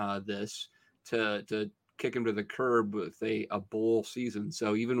recreate this to kick him to the curb with a bowl season.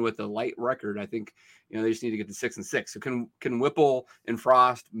 So even with a light record, I think they just need to get to 6-6. So can Whipple and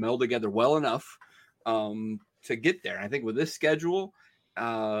Frost meld together well enough to get there? And I think with this schedule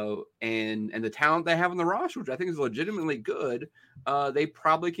and the talent they have on the roster, which I think is legitimately good, they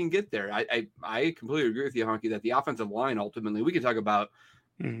probably can get there. I completely agree with you, Honky, that the offensive line, ultimately, we can talk about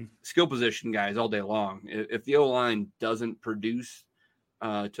skill position guys all day long. If the O-line doesn't produce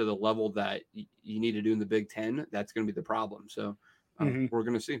to the level that you need to do in the Big Ten, that's going to be the problem. So we're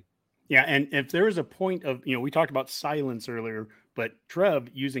going to see. Yeah, and if there is a point of, we talked about silence earlier, but Trev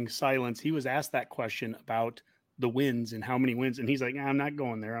using silence, he was asked that question about the wins and how many wins, and he's like, I'm not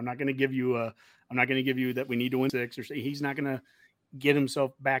going there. I'm not going to give you that we need to win 6 or 6. He's not going to get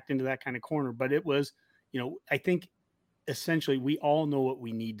himself backed into that kind of corner. But it was, I think essentially we all know what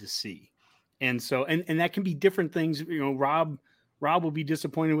we need to see, and so and that can be different things. Rob will be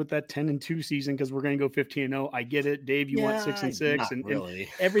disappointed with that 10-2 season because we're going to go 15-0. I get it, Dave. You want 6-6, and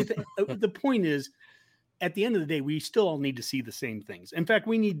everything. The point is, at the end of the day, we still all need to see the same things. In fact,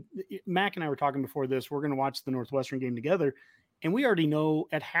 Mac and I were talking before this, we're going to watch the Northwestern game together, and we already know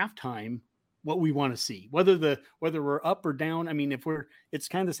at halftime what we want to see, whether we're up or down. I mean, it's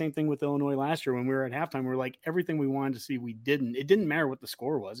kind of the same thing with Illinois last year when we were at halftime. We're like, everything we wanted to see, we didn't. It didn't matter what the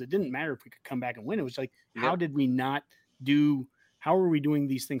score was. It didn't matter if we could come back and win. It was like, how did we not do? How are we doing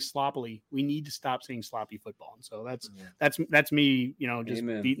these things sloppily? We need to stop saying sloppy football. And so that's me, just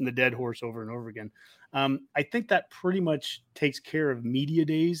beating the dead horse over and over again. I think that pretty much takes care of media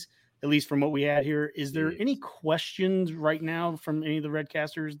days, at least from what we had here. Is there any questions right now from any of the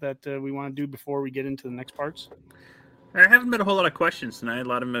Redcasters that we want to do before we get into the next parts? There haven't been a whole lot of questions tonight. A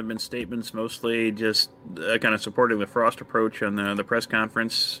lot of them have been statements, mostly just kind of supporting the Frost approach on the press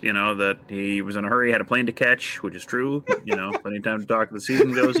conference, that he was in a hurry, had a plane to catch, which is true. Plenty of time to talk. The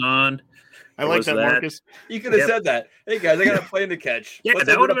season goes on. I like that, Marcus. You could have said that. Hey, guys, I got a plane to catch. Yeah,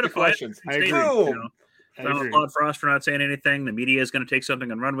 that would have been a questions. I agree. I don't applaud Frost for not saying anything. The media is going to take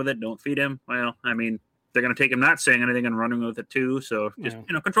something and run with it. Don't feed him. Well, I mean, they're going to take him not saying anything and running with it too. So just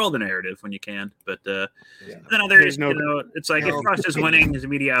control the narrative when you can. But then others, it's like if Frost is winning, his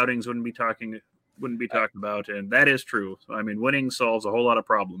media outings wouldn't be talked about, and that is true. So, I mean, winning solves a whole lot of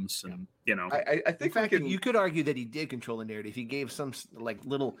problems, and I think you could argue that he did control the narrative. He gave some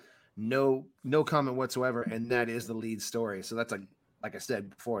little no comment whatsoever, and that is the lead story. So that's like I said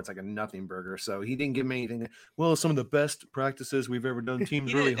before, it's like a nothing burger. So he didn't give me anything. Well, some of the best practices we've ever done.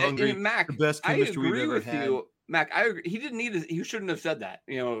 Teams really hungry. Mac, the best chemistry we've ever had. You, Mac. I agree. He didn't need to. He shouldn't have said that.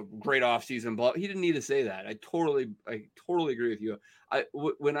 Great offseason, but he didn't need to say that. I totally agree with you.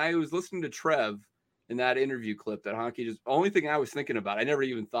 When I was listening to Trev in that interview clip that Honky only thing I was thinking about. I never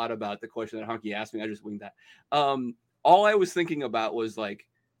even thought about the question that Honky asked me. I just winged that. All I was thinking about was like,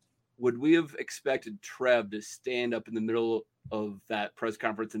 would we have expected Trev to stand up in the middle of that press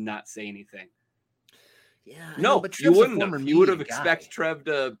conference and not say anything? Yeah, no, but you wouldn't have. You would have expected Trev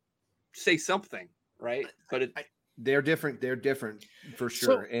to say something, right? But they're different. They're different for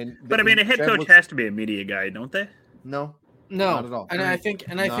sure. But I mean, a head coach has to be a media guy, don't they? No, not at all. And I think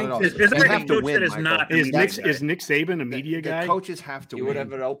is there a head coach that is not? Is Nick Saban a media guy? The coaches have to. He would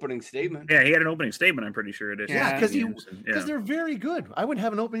have an opening statement. Yeah, he had an opening statement. I'm pretty sure it is. Yeah, because they're very good. I would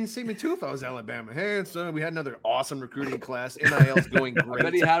have an opening statement too if I was Alabama. Hey, so we had another awesome recruiting class. NIL's going great. I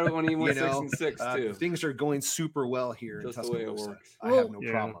bet he had it when he went 6-6 too. Things are going super well here. Just the way it works. I have no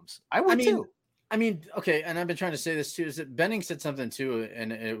problems. I would too. I mean, okay, and I've been trying to say this too, is that Benning said something too,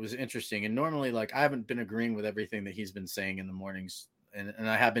 and it was interesting. And normally, like, I haven't been agreeing with everything that he's been saying in the mornings, and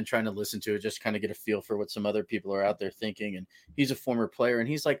I have been trying to listen to it, just kind of get a feel for what some other people are out there thinking. And he's a former player, and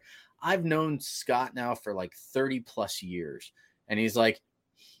he's like, I've known Scott now for like 30 plus years. And he's like,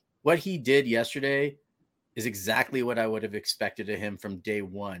 what he did yesterday is exactly what I would have expected of him from day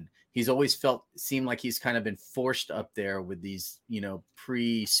one. He's always seemed like he's kind of been forced up there with these,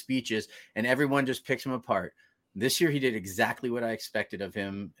 pre-speeches, and everyone just picks him apart. This year, he did exactly what I expected of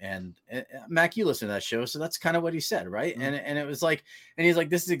him. And Mac, you listen to that show, so that's kind of what he said, right? Mm-hmm. And it was like, and he's like,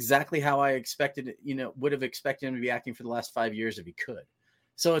 this is exactly how I expected, would have expected him to be acting for the last 5 years if he could.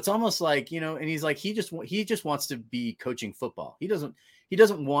 So it's almost like, and he's like, he just wants to be coaching football. He doesn't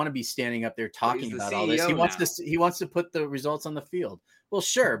want to be standing up there talking about all this. He wants to put the results on the field. Well,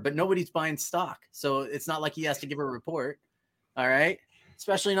 sure, but nobody's buying stock, so it's not like he has to give a report. All right,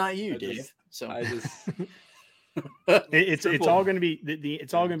 especially not you, Dave. It's all going to be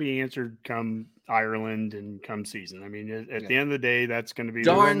it's all going to be answered come Ireland and come season. I mean, at the end of the day, that's going to be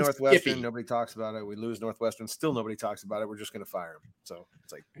darn Northwestern. Skippy. Nobody talks about it. We lose Northwestern. Still nobody talks about it. We're just going to fire him. So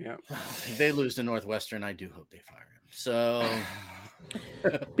it's like, if they lose to Northwestern, I do hope they fire him. So.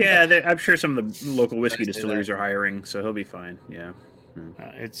 Yeah, I'm sure some of the local whiskey distilleries are hiring, so he'll be fine. Yeah.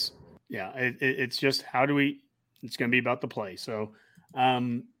 It's just how do we? It's going to be about the play. So,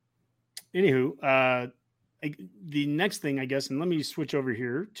 anywho, the next thing I guess, and let me switch over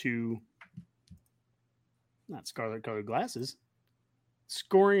here to not scarlet colored glasses,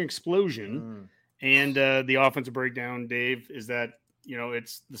 scoring explosion, and the offensive breakdown. Dave, is that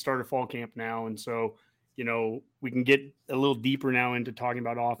it's the start of fall camp now, and so we can get a little deeper now into talking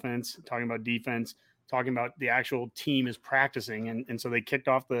about offense, talking about defense, talking about the actual team is practicing. And so they kicked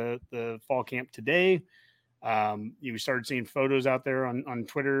off the fall camp today. You started seeing photos out there on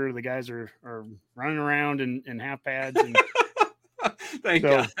Twitter. The guys are running around in half pads. And Thank So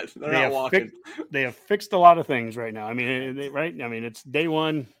God they're not walking. They have fixed a lot of things right now. I mean, right? I mean, it's day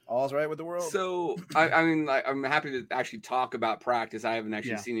one. All's right with the world. So, I mean, I'm happy to actually talk about practice. I haven't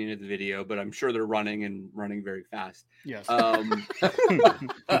actually Yeah. seen any of the video, but I'm sure they're running very fast. Yes.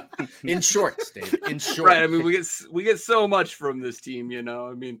 In short, Dave. In short. Right. I mean, we get so much from this team, you know.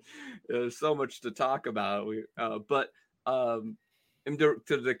 I mean, there's so much to talk about. And to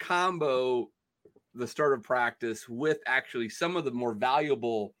the combo, the start of practice with actually some of the more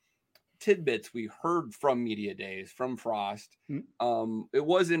valuable tidbits we heard from media days from Frost. It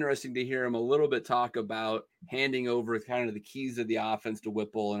was interesting to hear him a little bit talk about handing over kind of the keys of the offense to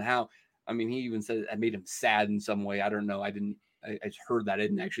Whipple, and how, I mean, he even said it made him sad in some way. I don't know. I just heard that. I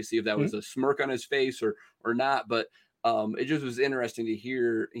didn't actually see if that was a smirk on his face or not, but it just was interesting to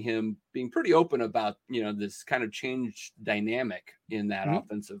hear him being pretty open about, you know, this kind of changed dynamic in that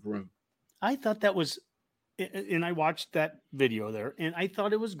offensive room. I thought that was, and I watched that video there, and I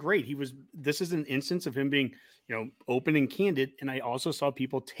thought it was great. This is an instance of him being, you know, open and candid. And I also saw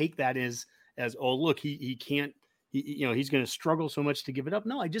people take that as, oh, look, he can't, you know, he's going to struggle so much to give it up.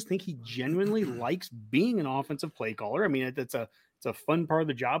 No, I just think he genuinely likes being an offensive play caller. I mean, it's a fun part of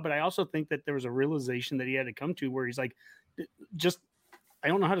the job, but I also think that there was a realization that he had to come to where he's like, I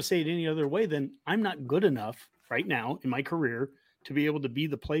don't know how to say it any other way than I'm not good enough right now in my career to be able to be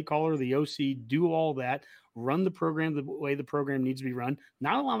the play caller, the OC, do all that, run the program the way the program needs to be run.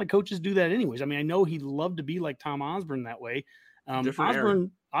 Not a lot of coaches do that anyways. I mean, I know he'd love to be like Tom Osborne that way.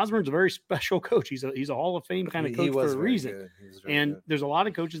 Osborne's a very special coach. He's a Hall of Fame kind of coach for a reason. And there's a lot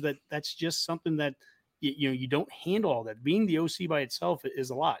of coaches that's just something that, you know, you don't handle all that. Being the OC by itself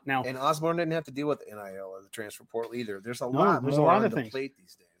is a lot. Now, and Osborne didn't have to deal with the NIL or the transfer portal either. There's a lot of things. Plate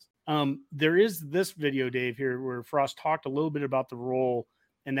these days. There is this video, Dave, here where Frost talked a little bit about the role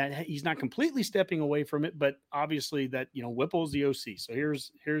and that he's not completely stepping away from it, but obviously that, you know, Whipple's the OC. So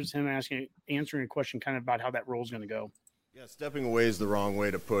here's him answering a question kind of about how that role is going to go. Yeah, stepping away is the wrong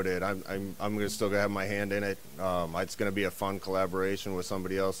way to put it. I'm going to still have my hand in it. It's going to be a fun collaboration with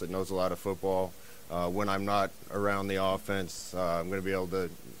somebody else that knows a lot of football. When I'm not around the offense, I'm going to be able to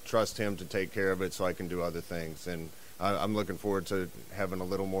trust him to take care of it so I can do other things. And I'm looking forward to having a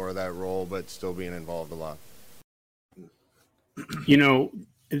little more of that role, but still being involved a lot. You know,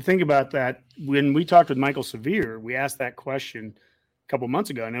 think about that. When we talked with Michael Severe, we asked that question a couple months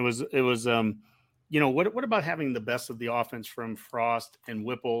ago, and it was you know, what about having the best of the offense from Frost and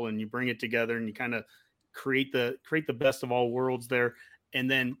Whipple, and you bring it together and you kind of create the best of all worlds there, and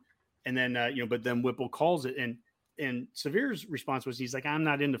then you know, but then Whipple calls it, and Severe's response was, he's like, I'm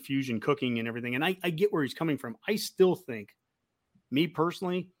not into fusion cooking and everything. And I get where he's coming from. I still think, me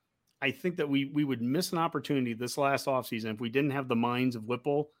personally, I think that we would miss an opportunity this last offseason if we didn't have the minds of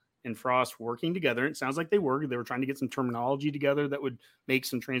Whipple and Frost working together. It sounds like they were trying to get some terminology together that would make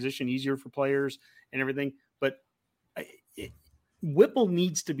some transition easier for players and everything. But Whipple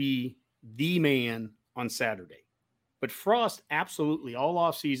needs to be the man on Saturday. But Frost, absolutely, all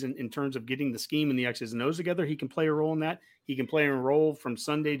offseason in terms of getting the scheme and the X's and O's together, he can play a role in that. He can play a role from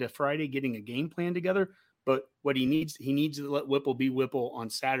Sunday to Friday, getting a game plan together. But what he needs to let Whipple be Whipple on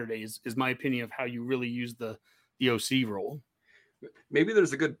Saturday is my opinion of how you really use the OC role. Maybe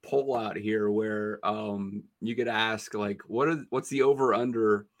there's a good poll out here where you could ask, like, what's the over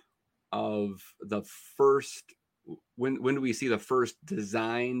under of the first, when do we see the first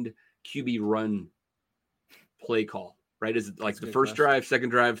designed QB run play call, right? Is it like the first drive, second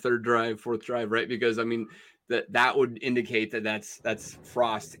drive, third drive, fourth drive, right? Because I mean that would indicate that that's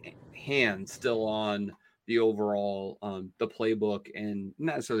Frost's hand still on the overall the playbook, and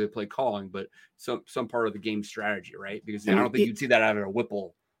not necessarily the play calling, but some part of the game strategy, right? Because I don't think you'd see that out of a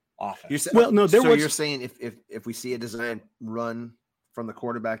Whipple offense. You're saying if we see a design run from the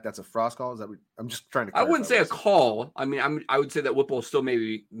quarterback, that's a Frost call? Is that what, I'm just trying to clarify. I wouldn't say a call. I mean, I would say that Whipple still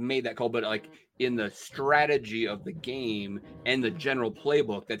maybe made that call, but like in the strategy of the game and the general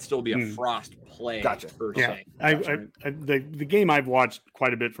playbook, that'd still be a Frost play. Gotcha. Per se. The game I've watched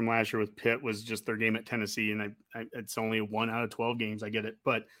quite a bit from last year with Pitt was just their game at Tennessee, and it's only 1 out of 12 games. I get it,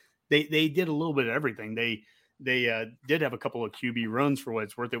 but they did a little bit of everything. They did have a couple of QB runs for what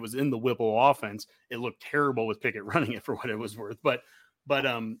it's worth. It was in the Whipple offense. It looked terrible with Pickett running it for what it was worth, but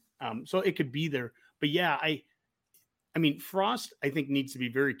so it could be there. But yeah, I mean, Frost, I think, needs to be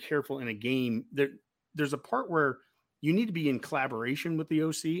very careful in a game. There's a part where you need to be in collaboration with the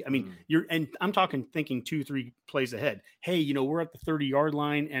OC. I mean, and I'm talking thinking 2-3 plays ahead. Hey, you know, we're at the 30-yard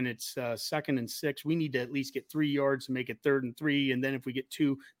line and it's 2nd and 6. We need to at least get 3 yards to make it 3rd and 3. And then if we get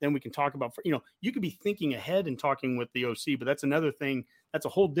 2, then we can talk about, you know, you could be thinking ahead and talking with the OC, but that's another thing. That's a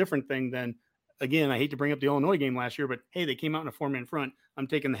whole different thing than again, I hate to bring up the Illinois game last year, but hey, they came out in a 4-man front. I'm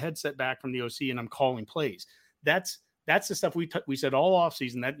taking the headset back from the OC and I'm calling plays. That's the stuff we said all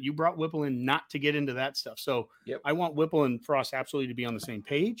offseason, that you brought Whipple in not to get into that stuff. So I want Whipple and Frost absolutely to be on the same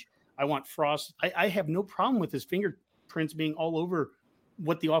page. I want Frost. I have no problem with his fingerprints being all over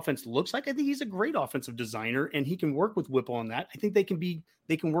what the offense looks like. I think he's a great offensive designer and he can work with Whipple on that. I think they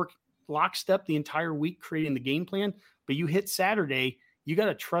can work lockstep the entire week creating the game plan, but you hit Saturday, you got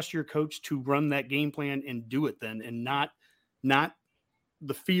to trust your coach to run that game plan and do it then, and not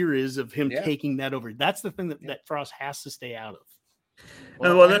the fear is of him taking that over. That's the thing that Frost has to stay out of.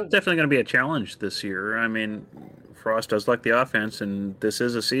 Well, that's definitely going to be a challenge this year. I mean, Frost does like the offense, and this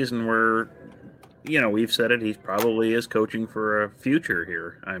is a season where, we've said it, he probably is coaching for a future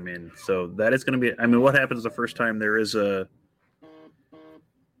here. I mean, so that is going to be, what happens the first time there is a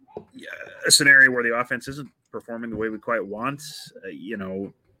scenario where the offense isn't performing the way we quite want,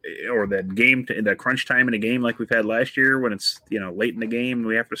 or that crunch time in a game like we've had last year when it's, late in the game and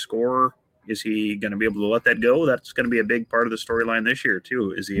we have to score. Is he going to be able to let that go? That's going to be a big part of the storyline this year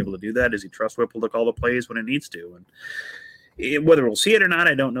too. Is he able to do that? Does he trust Whipple to call the plays when it needs to? And whether we'll see it or not,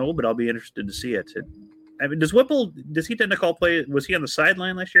 I don't know, but I'll be interested to see it. Does he tend to call plays? Was he on the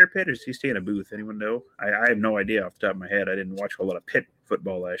sideline last year, Pitt, or does he stay in a booth? Anyone know? I have no idea off the top of my head. I didn't watch a lot of Pitt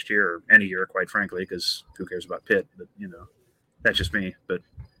football last year or any year, quite frankly, because who cares about Pitt? But, that's just me. But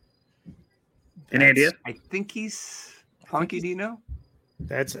any idea? I think he's Honky. Do you know?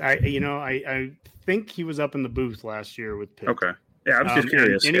 I think he was up in the booth last year with Pitt. Okay. Yeah, I was just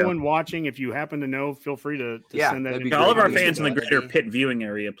curious. Anyone watching, if you happen to know, feel free to send that in. All of our fans in the greater Pitt viewing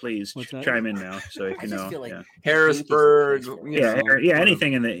area, please chime in now. So if Harrisburg,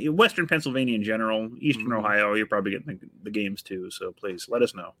 anything in the Western Pennsylvania in general, Eastern Ohio, you're probably getting the games too. So please let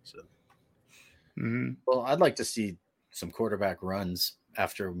us know. So. Well, I'd like to see some quarterback runs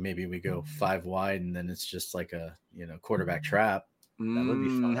after maybe we go 5 wide and then it's just like a quarterback trap. That would be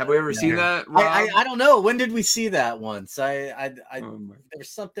fun. Have we ever seen that, Rob? I don't know. When did we see that once? There's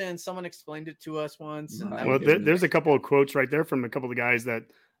something, someone explained it to us once. There's a couple of quotes right there from a couple of the guys that,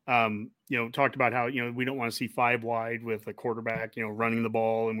 talked about how, we don't want to see 5 wide with a quarterback, running the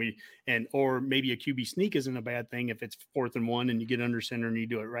ball or maybe a QB sneak isn't a bad thing if it's 4th and 1 and you get under center and you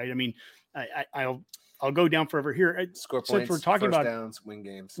do it right. I mean, I'll go down forever here. Score since points, we're talking about downs, win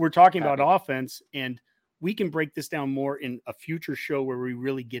games. We're talking about offense, and we can break this down more in a future show where we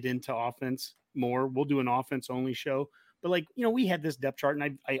really get into offense more. We'll do an offense only show, but we had this depth chart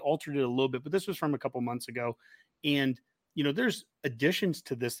and I altered it a little bit, but this was from a couple months ago. And, there's additions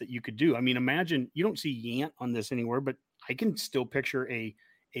to this that you could do. I mean, imagine you don't see Yant on this anywhere, but I can still picture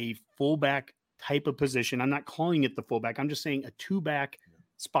a fullback type of position. I'm not calling it the fullback. I'm just saying a 2-back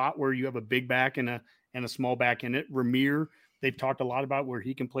spot where you have a big back and a small back in it. Ramir, they've talked a lot about where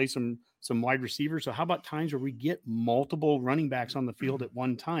he can play some wide receivers. So how about times where we get multiple running backs on the field at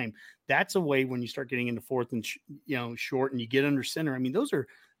one time? That's a way when you start getting into 4th and short and you get under center. I mean, those are,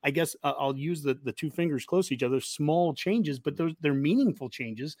 I guess I'll use the 2 fingers close to each other, small changes, but they're meaningful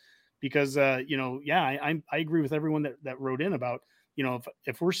changes because, I agree with everyone that wrote in about,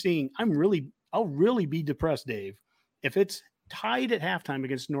 if we're seeing, I'll really be depressed, Dave, if it's tied at halftime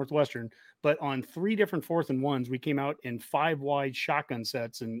against Northwestern, but on 3 different 4th and 1s, we came out in 5 wide shotgun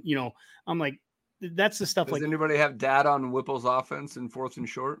sets. And, I'm like, that's the stuff. Does anybody have data on Whipple's offense in 4th and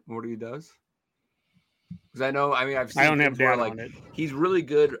short? What he does? Because I've seen. I don't have data on it. He's really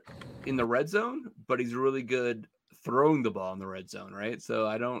good in the red zone, but he's really good throwing the ball in the red zone, right? So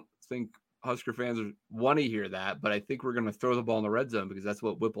I don't think Husker fans want to hear that, but I think we're going to throw the ball in the red zone because that's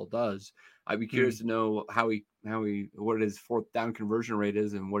what Whipple does. I'd be curious to know what his 4th down conversion rate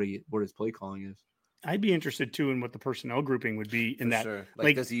is and what his play calling is. I'd be interested too in what the personnel grouping would be in that. Sure.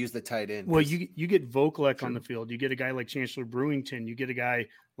 Like, does he use the tight end? Well, you get Vokalek on the field. You get a guy like Chancellor Brewington. You get a guy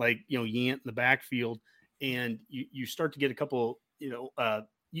like Yant in the backfield, and you start to get a couple.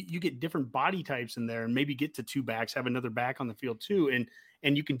 You get different body types in there, and maybe get to 2 backs, have another back on the field too,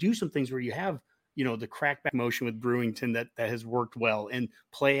 and you can do some things where you have the crackback motion with Brewington that has worked well, and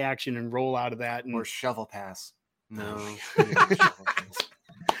play action and roll out of that, or shovel pass. No.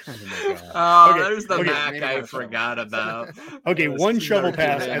 There's the Mac I forgot about. Okay, one shovel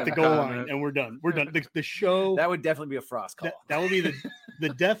pass at the goal line, and we're done. We're done. The show that would definitely be a Frost call. That would be the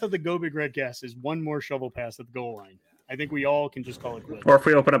death of the Go Big Redcast is one more shovel pass at the goal line. I think we all can just call it quits. Or if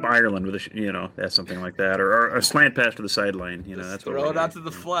we open up Ireland with that's something like that, or a slant pass to the sideline. That's what throw it out to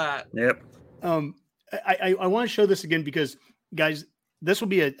the flat. Yep. I want to show this again because, guys, this will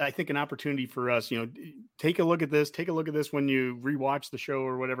be I think an opportunity for us. Take a look at this. Take a look at this when you rewatch the show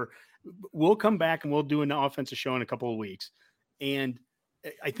or whatever. We'll come back and we'll do an offensive show in a couple of weeks, and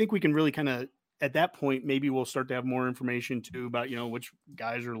I think we can really kind of at that point, maybe we'll start to have more information too about, which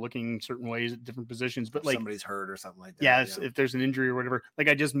guys are looking certain ways at different positions. But like somebody's hurt or something like that. Yes, if there's an injury or whatever. Like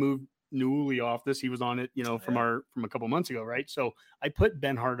I just moved Newly off this. He was on it, from a couple months ago, right? So I put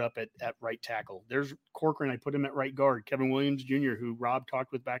Ben Hart up at right tackle. There's Corcoran. I put him at right guard. Kevin Williams Jr., who Rob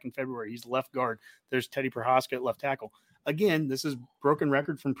talked with back in February, he's left guard. There's Teddy Prohaska at left tackle. Again, this is broken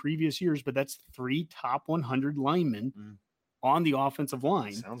record from previous years, but that's 3 top 100 linemen on the offensive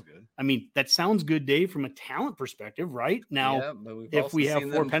line. Sounds good. I mean, that sounds good, Dave, from a talent perspective, right? Now, if we have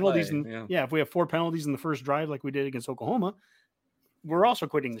 4 penalties, if we have 4 penalties in the first drive, like we did against Oklahoma, we're also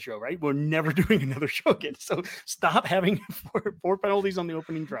quitting the show, right? We're never doing another show again. So stop having four penalties on the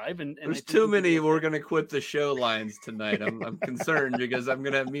opening drive. And there's too many. We're going to quit the show lines tonight. I'm concerned because I'm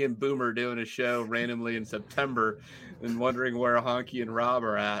going to have me and Boomer doing a show randomly in September and wondering where Honky and Rob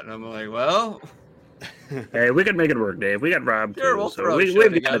are at. And I'm like, well, hey, we can make it work, Dave. We got Rob. Sure, too, we'll so throw a show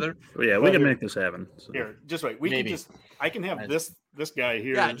together. We can make this happen. So. Here, just wait. I can have this guy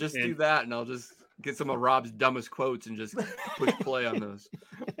here. Yeah, just do that, and I'll just get some of Rob's dumbest quotes and just push play on those.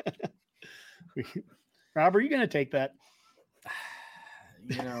 Rob, are you going to take that?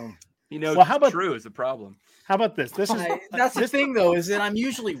 Well, how about true is the problem. How about this? That's the thing, though, is that I'm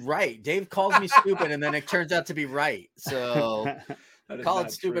usually right. Dave calls me stupid, and then it turns out to be right. So call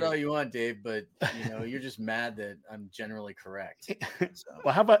it stupid all you want, Dave, but you're just mad that I'm generally correct. So.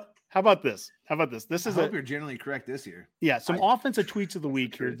 Well, how about this? This is I hope you're generally correct this year. Yeah, some offensive tweets of the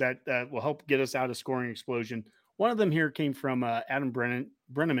week here that will help get us out of scoring explosion. One of them here came from Adam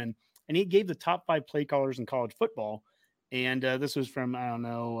Brenneman, and he gave the top 5 play callers in college football. And this was from,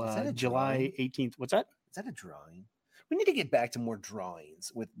 July 18th. What's that? Is that a drawing? We need to get back to more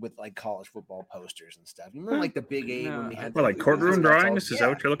drawings with like college football posters and stuff. You remember like the Big 8 when we had like courtroom drawings? Is that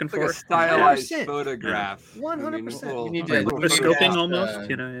what you're looking for? Like a stylized photograph. 100%. We need to scoping almost.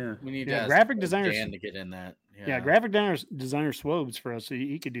 We need to graphic designers Dan to get in that. Yeah, graphic designer Swobes for us. So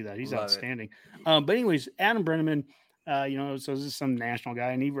he could do that. He's outstanding. But anyways, Adam Brenneman, so this is some national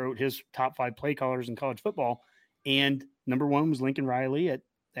guy, and he wrote his top 5 play callers in college football. And number 1 was Lincoln Riley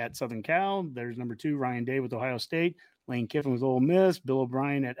at Southern Cal. There's number 2, Ryan Day with Ohio State. Lane Kiffin with Ole Miss, Bill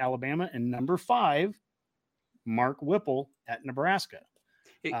O'Brien at Alabama, and number 5, Mark Whipple at Nebraska.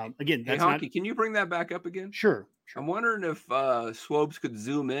 Again, that's Honky, can you bring that back up again? Sure. I'm wondering if Swobes could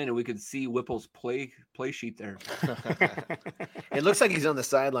zoom in and we could see Whipple's play sheet there. It looks like he's on the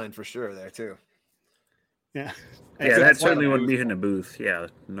sideline for sure there too. Yeah. Yeah, that certainly wouldn't be in a booth. Yeah,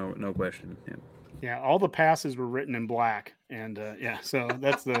 no question. Yeah. Yeah, all the passes were written in black, and so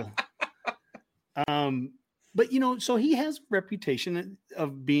that's the. But so he has reputation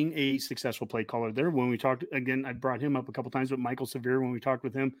of being a successful play caller there. When we talked again, I brought him up a couple times, but Michael Severe, when we talked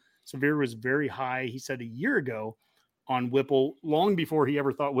with him, Severe was very high. He said a year ago on Whipple, long before he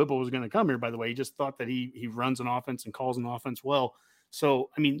ever thought Whipple was going to come here, by the way. He just thought that he runs an offense and calls an offense well. So,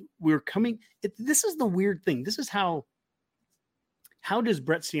 I mean, this is the weird thing. This is how does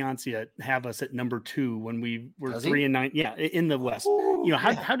Brett Ciancia have us at number 2 when we were 3-9? Yeah, in the West.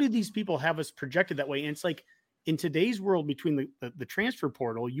 How do these people have us projected that way? And it's like in today's world, between the transfer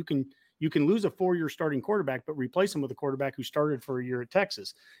portal, you can lose a 4-year starting quarterback, but replace him with a quarterback who started for a year at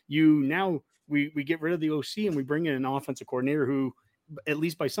Texas. We get rid of the OC and we bring in an offensive coordinator who, at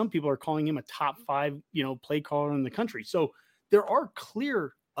least by some people, are calling him a top 5, play caller in the country. So there are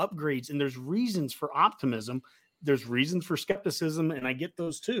clear upgrades, and there's reasons for optimism. There's reasons for skepticism, and I get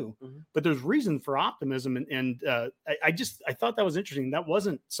those too. But there's reason for optimism, and I thought that was interesting. That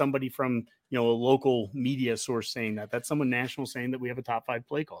wasn't somebody from a local media source saying that. That's someone national saying that we have a top 5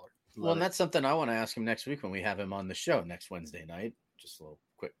 play caller. Well, and that's something I want to ask him next week when we have him on the show next Wednesday night. Just a little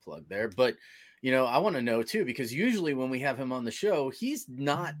quick plug there, but I want to know too, because usually when we have him on the show, he's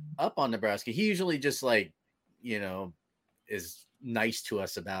not up on Nebraska. He usually just is nice to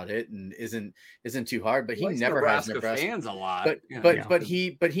us about it and isn't too hard, but he never has Nebraska fans a lot. But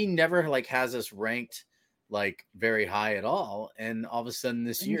he never has us ranked very high at all. And all of a sudden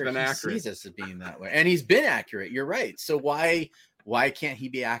this year he sees us as being that way. And he's been accurate. You're right. So why can't he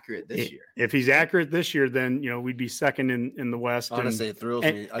be accurate this year? If he's accurate this year, then we'd be second in the West. Honestly, it thrills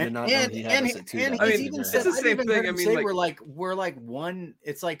me. I did not know he had us at 2. It's the same thing. We're like one.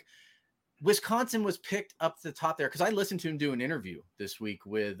 It's like Wisconsin was picked up the top there because I listened to him do an interview this week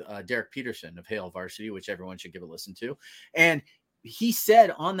with Derek Peterson of Hail Varsity, which everyone should give a listen to. And he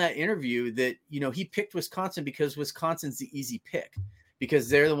said on that interview that, he picked Wisconsin because Wisconsin's the easy pick, because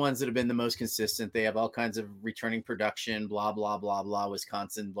they're the ones that have been the most consistent. They have all kinds of returning production, blah, blah, blah, blah.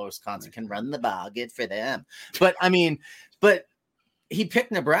 Wisconsin can run the ball. Good for them. But he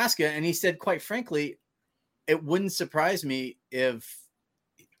picked Nebraska, and he said, quite frankly, it wouldn't surprise me if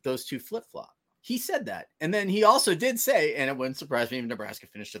those two flip-flop. He said that. And then he also did say, and it wouldn't surprise me if Nebraska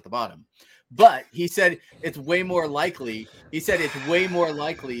finished at the bottom, but he said it's way more likely. He said it's way more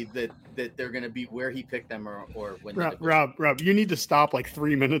likely that they're going to be where he picked them or when. Rob, you need to stop like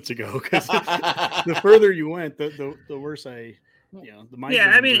 3 minutes ago, because the further you went, the worse I.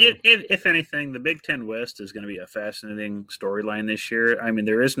 I mean, if anything, the Big Ten West is going to be a fascinating storyline this year. I mean,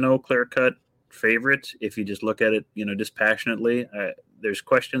 there is no clear-cut favorite if you just look at it, dispassionately. There's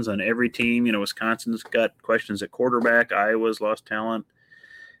questions on every team. Wisconsin's got questions at quarterback. Iowa's lost talent.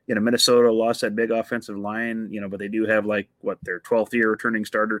 Minnesota lost that big offensive line, but they do have their 12th year returning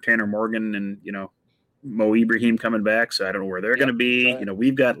starter, Tanner Morgan, and, Mo Ibrahim coming back. So I don't know where they're going to be. Right.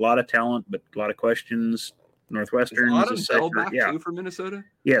 We've got a lot of talent, but a lot of questions. Northwestern is Bell back too for Minnesota?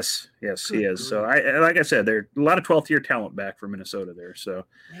 Yes, he is. So like I said, there's a lot of 12th year talent back for Minnesota there. So,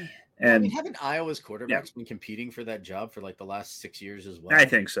 and haven't Iowa's quarterbacks been competing for that job for the last 6 years as well? I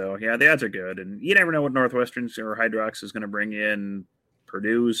think so. Yeah, the odds are good, and you never know what Northwestern's or Hydrox is going to bring in.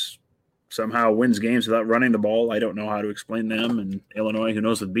 Purdue's somehow wins games without running the ball. I don't know how to explain them. And Illinois, who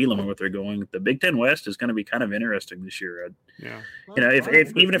knows with Bielema and what they're going. The Big Ten West is going to be kind of interesting this year.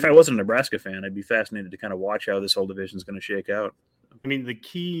 If I wasn't a Nebraska fan, I'd be fascinated to kind of watch how this whole division is going to shake out. I mean, the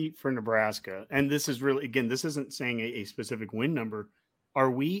key for Nebraska, and this is really, again, this isn't saying a specific win number.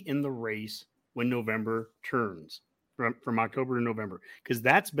 Are we in the race when November turns from October to November? Because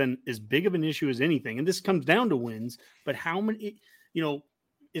that's been as big of an issue as anything. And this comes down to wins, but how many,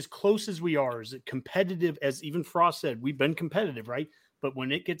 as close as we are, is it competitive? As even Frost said, we've been competitive, right? But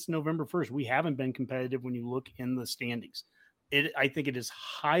when it gets November 1st, we haven't been competitive when you look in the standings. I think it is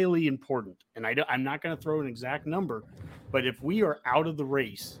highly important. And I'm not going to throw an exact number, but if we are out of the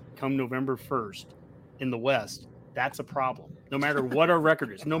race come November 1st in the West, that's a problem. No matter what our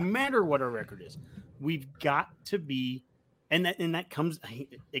record is, we've got to be, and that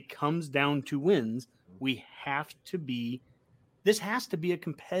comes down to wins. We have to be. This has to be a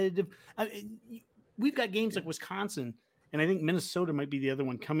competitive. We've got games like Wisconsin, and I think Minnesota might be the other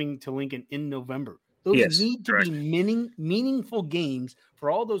one coming to Lincoln in November. Those need to be meaningful games for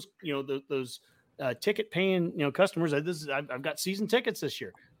all those, those ticket paying, customers. I've got season tickets this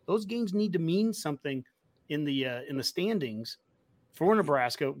year. Those games need to mean something in the standings for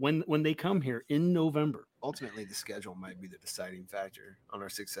Nebraska when they come here in November. Ultimately, the schedule might be the deciding factor on our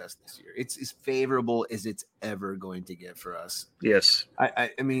success this year. It's as favorable as it's ever going to get for us. Yes. I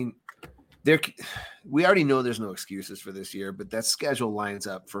mean, we already know there's no excuses for this year, but that schedule lines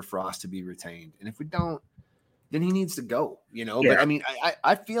up for Frost to be retained. And if we don't, then he needs to go, Yeah. But I mean,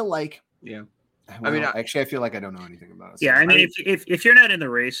 I feel like, yeah. Well, I feel like I don't know anything about it. Yeah. I mean, if you're not in the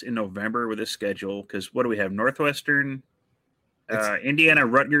race in November with this schedule, because what do we have? Northwestern, Indiana,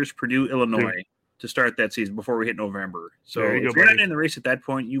 Rutgers, Purdue, Illinois to start that season before we hit November. So if you're not in the race at that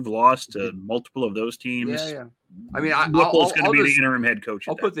point, you've lost to multiple of those teams. Yeah. I mean, Whipple's going to be the interim head coach.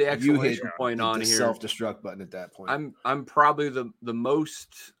 I'll put the exclamation point on here. Self-destruct button at that point. I'm probably the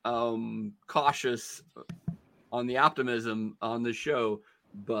most cautious on the optimism on the show,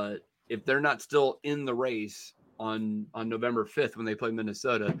 but if they're not still in the race on November 5th when they play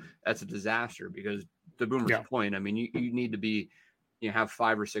Minnesota, that's a disaster, because to Boomer's point, I mean, you need to be, have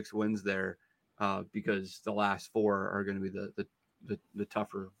 5 or 6 wins there, because the last 4 are going to be the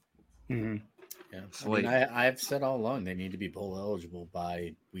tougher. Mm-hmm. Yeah, slate. I mean, I've said all along they need to be bowl eligible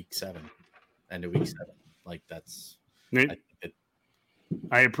by week 7, end of week 7. Like that's.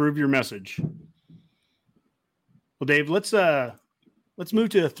 I approve your message. Well, Dave, let's move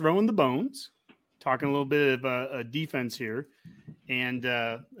to throwing the bones, talking a little bit of a defense here. And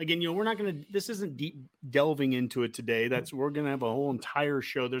again, we're not going to. This isn't deep delving into it today. We're going to have a whole entire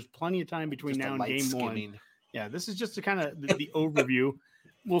show. There's plenty of time between now and game skimming. 1. Yeah, this is just a kind of the overview.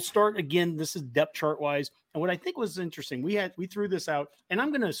 We'll start again. This is depth chart wise, and what I think was interesting, we threw this out, and I'm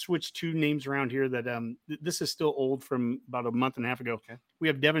going to switch 2 names around here. That this is still old from about a month and a half ago. Okay. We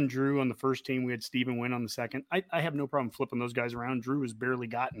have Devin Drew on the first team. We had Stephen Wynn on the second. I have no problem flipping those guys around. Drew has barely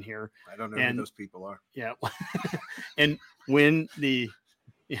gotten here. I don't know who those people are. Yeah, and Wynn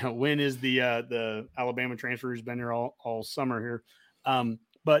Wynn is the Alabama transfer who's been here all summer here,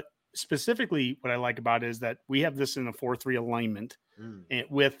 but. Specifically, what I like about it is that we have this in a 4-3 alignment, and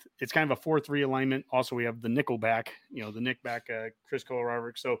it's kind of a 4-3 alignment. Also, we have the nickel back, the nick back, Chris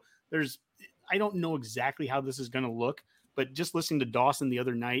Kolarov. So I don't know exactly how this is going to look, but just listening to Dawson the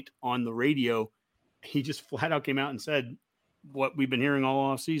other night on the radio, he just flat out came out and said what we've been hearing all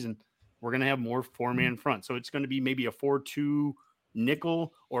off season. We're going to have more 4-man front, so it's going to be maybe a 4-2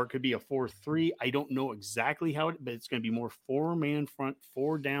 nickel, or it could be a 4-3. I don't know exactly how but it's going to be more 4-man front,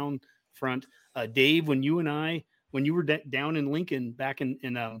 4 down front. Dave, when you were down in Lincoln back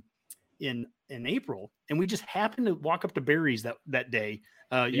in in April, and we just happened to walk up to Barry's that day.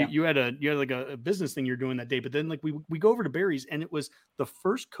 You had like a business thing you're doing that day, but then like we go over to Barry's, and it was the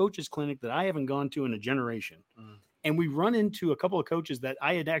first coaches clinic that I haven't gone to in a generation. And we run into a couple of coaches that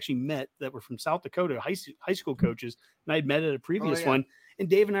I had actually met that were from South Dakota, high school coaches, and I had met at a previous one. And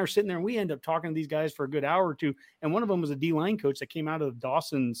Dave and I were sitting there, and we ended up talking to these guys for a good hour or two. And one of them was a D-line coach that came out of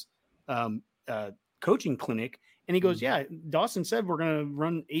Dawson's coaching clinic. And he goes, yeah, Dawson said we're going to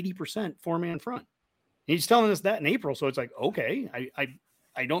run 80% 4-man front. And he's telling us that in April. So it's like, okay,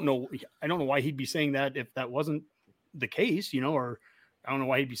 I don't know. I don't know why he'd be saying that if that wasn't the case, or I don't know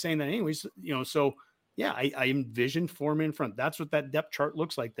why he'd be saying that anyways, so yeah, I envisioned 4-man front. That's what that depth chart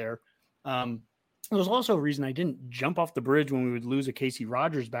looks like there. There's also a reason I didn't jump off the bridge when we would lose a Casey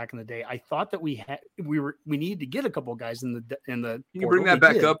Rogers back in the day. I thought that we needed to get a couple of guys in the. Can you bring that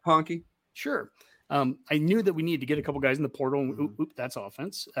back up, Honky? Sure. I knew that we needed to get a couple guys in the portal. And, that's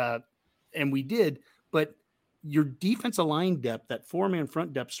offense. And we did, but your defensive line depth, that 4-man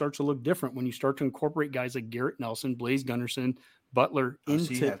front depth, starts to look different when you start to incorporate guys like Garrett Nelson, Blaze Gunnerson, Butler into.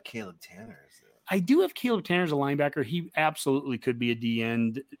 So you have Caleb Tanner. I do have Caleb Tanner as a linebacker. He absolutely could be a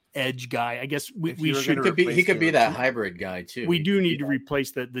D-end edge guy. I guess we should. He could be that hybrid guy too. We do need to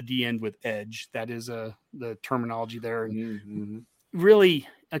replace the D-end with edge. That is the terminology there. And really,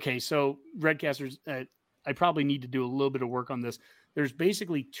 okay, so Redcasters, I probably need to do a little bit of work on this. There's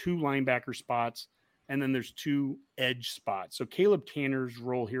basically 2 linebacker spots, and then there's 2 edge spots. So Caleb Tanner's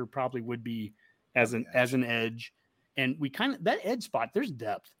role here probably would be as an edge. And we that edge spot, there's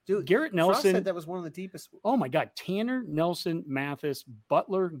depth. Dude, Garrett Nelson. Frost said that was one of the deepest. Oh my God. Tanner, Nelson, Mathis,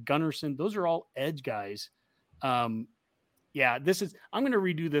 Butler, Gunnerson. Those are all edge guys. I'm going to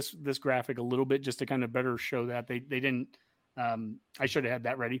redo this graphic a little bit just to kind of better show that they didn't. I should have had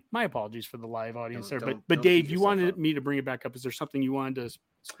that ready. My apologies for the live audience there. But Dave, you wanted me to bring it back up. Is there something you wanted to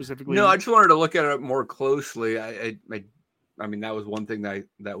specifically? No, I just wanted to look at it more closely. I mean, that was one thing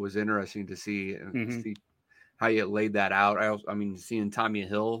that was interesting to see and see how you laid that out. Seeing Tommy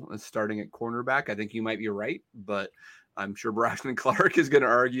Hill starting at cornerback, I think you might be right, but I'm sure Braxton Clark is going to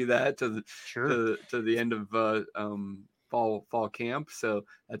argue that to the end of fall camp. So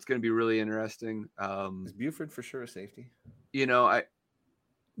that's going to be really interesting. Is Buford for sure a safety?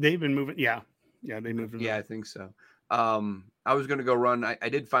 They've been moving. Yeah, they moved. Yeah, I think so. I was going to go run. I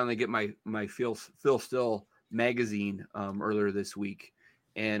did finally get my Phil Still magazine earlier this week.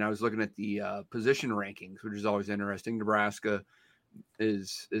 And I was looking at the position rankings, which is always interesting. Nebraska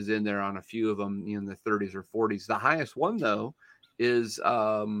is in there on a few of them in the 30s or 40s. The highest one, though, is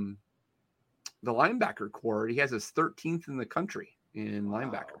the linebacker core. He has his 13th in the country in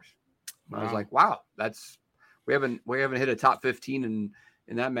linebackers. Wow. I was like, wow, we haven't hit a top 15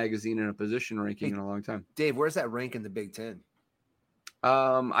 in that magazine in a position ranking in a long time. Dave, where's that rank in the Big Ten?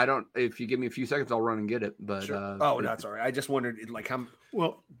 I don't. If you give me a few seconds, I'll run and get it. But sure. That's all right. I just wondered, how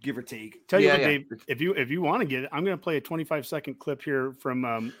give or take. Tell you what, Dave. If you want to get it, I'm going to play a 25-second clip here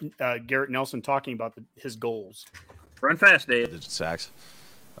from Garrett Nelson talking about his goals. Run fast, Dave. Sacks.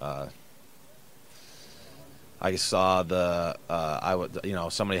 I saw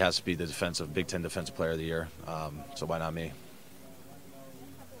somebody has to be the Big Ten Defensive Player of the Year. So why not me?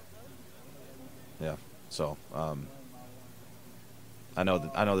 Yeah. So. I know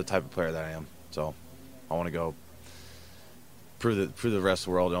the type of player that I am, so I want to go prove the rest of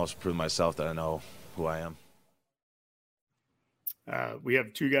the world and also prove myself that I know who I am. We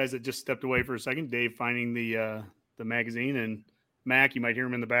have 2 guys that just stepped away for a second. Dave finding the magazine, and Mac, you might hear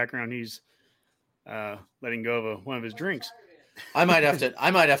him in the background. He's letting go of one of his drinks. I might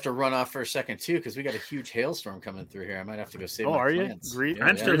have to run off for a second too, because we got a huge hailstorm coming through here. I might have to go save. Oh, my are plants. You?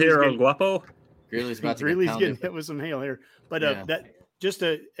 I'm still here, El Guapo. Greeley's about to getting hit with some hail here, but that. Just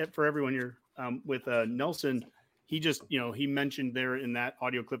for everyone here, with Nelson, he just, he mentioned there in that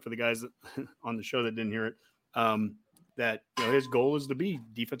audio clip for the guys on the show that didn't hear it, that his goal is to be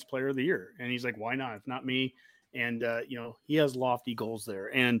Defensive Player of the Year, and he's like, why not? If not me, and he has lofty goals there,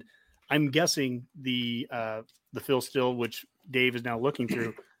 and I'm guessing the Phil Still, which Dave is now looking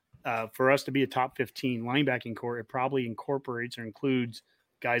through, for us to be a top 15 linebacking core, it probably incorporates or includes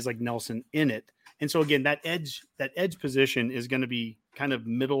guys like Nelson in it. And so again, that edge position is going to be kind of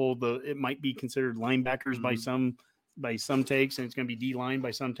middle. It might be considered linebackers by some takes, and it's going to be D line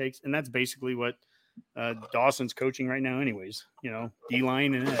by some takes. And that's basically what Dawson's coaching right now anyways, D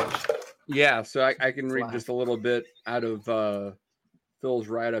line and edge. Yeah. So I can read just a little bit out of Phil's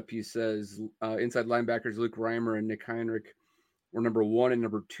write-up. He says, inside linebackers, Luke Reimer and Nick Heinrich were number 1 and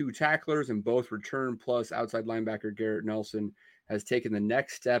number 2 tacklers, and both return, plus outside linebacker Garrett Nelson has taken the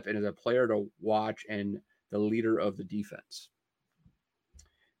next step and is a player to watch and the leader of the defense.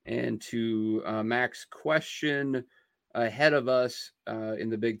 And to Mac's question, ahead of us in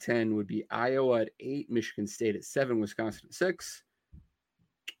the Big Ten would be Iowa at 8, Michigan State at 7, Wisconsin at 6.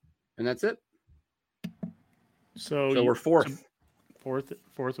 And that's it. So we're fourth. Fourth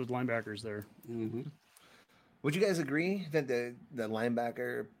with linebackers there. Mm-hmm. Would you guys agree that the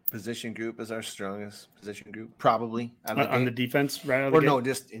linebacker position group is our strongest position group? Probably. On the defense, right? Or no,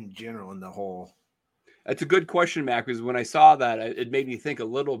 just in general, in the whole. That's a good question, Mac, because when I saw that, it made me think a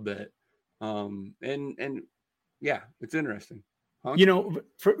little bit. And yeah, it's interesting. Huh? You know,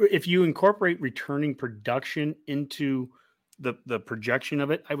 if you incorporate returning production into the projection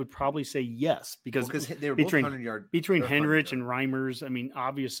of it, I would probably say yes, because they were both 100-yard between Henrich and Reimers. I mean,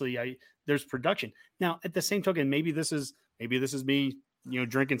 obviously, there's production. Now, at the same token, maybe this is me,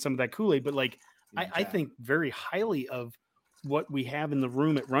 drinking some of that Kool-Aid, but like I think very highly of what we have in the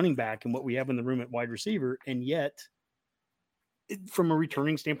room at running back and what we have in the room at wide receiver, and yet from a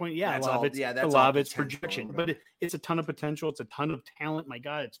returning standpoint, a lot of it's projection, but it's a ton of potential. It's a ton of talent. My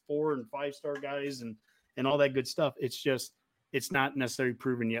God, it's 4- and 5-star guys and all that good stuff. It's just, it's not necessarily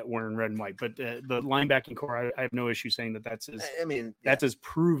proven yet wearing red and white, but the linebacking core, I have no issue saying that's as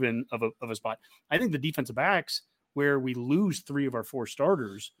proven of a spot. I think the defensive backs, where we lose 3 of our 4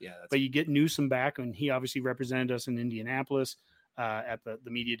 starters, but you get Newsom back, and he obviously represented us in Indianapolis at the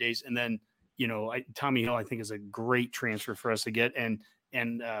media days. And then, Tommy Hill, I think, is a great transfer for us to get. And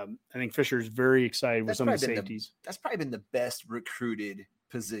I think Fisher's very excited with some of the safeties. That's probably been the best recruited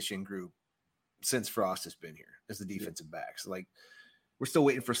position group since Frost has been here, as the defensive backs. Like, we're still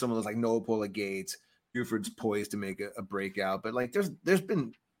waiting for some of those, like Noah Pola Gates. Buford's poised to make a breakout, but like there's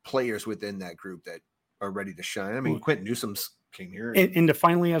been players within that group that are ready to shine. I mean, Quentin Newsom's came here, and to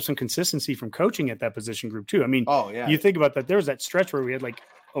finally have some consistency from coaching at that position group too. I mean, you think about that. There was that stretch where we had like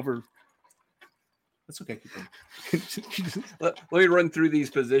over. That's okay. Let me run through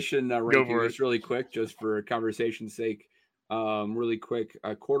these position rankings really quick, just for conversation's sake. Really quick,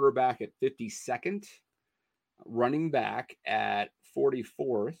 quarterback at 52nd, running back at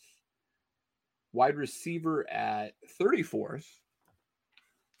 44th, wide receiver at 34th,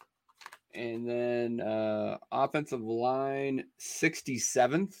 and then offensive line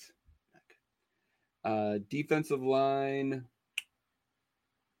 67th, defensive line.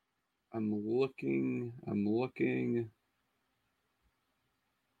 I'm looking.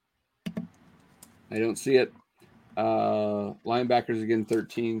 I don't see it. Linebackers again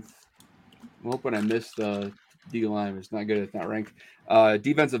 13th. I'm hoping I missed the D line. It's not good. It's not ranked.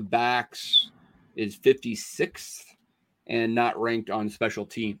 Defensive backs is 56th and not ranked on special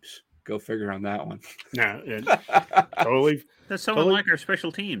teams. Go figure on that one. No, totally. That's someone like our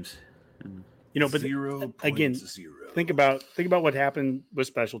special teams. But again, think about what happened with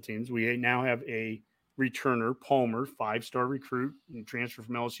special teams. We now have a returner, Palmer, 5-star recruit and transfer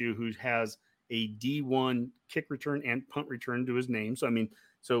from LSU, who has a D1 kick return and punt return to his name.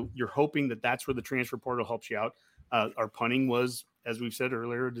 So you're hoping that that's where the transfer portal helps you out. Our punting was, as we've said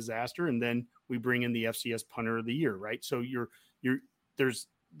earlier, a disaster, and then we bring in the FCS punter of the year, right? So there's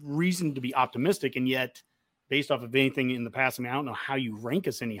reason to be optimistic, and yet, based off of anything in the past, I don't know how you rank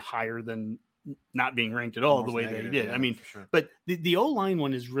us any higher than not being ranked at all. Almost the way negative, they did. Sure. But the O-line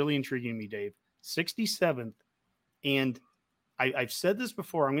one is really intriguing to me, Dave. 67th, and I've said this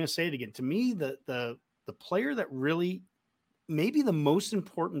before. I'm going to say it again. To me, the player that really, maybe the most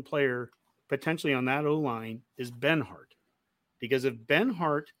important player potentially on that O-line is Ben Hart, because if Ben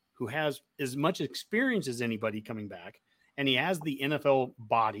Hart, who has as much experience as anybody coming back, and he has the NFL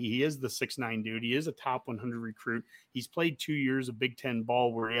body, he is the 6'9" dude, he is a top 100 recruit. He's played 2 years of Big Ten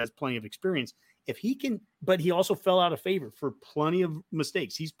ball where he has plenty of experience. If he can, but he also fell out of favor for plenty of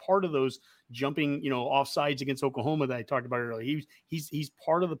mistakes. He's part of those jumping, offsides against Oklahoma that I talked about earlier. He's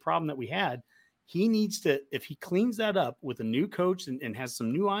part of the problem that we had. He needs to, if he cleans that up with a new coach and has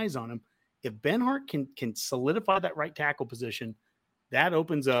some new eyes on him, if Ben Hart can solidify that right tackle position, that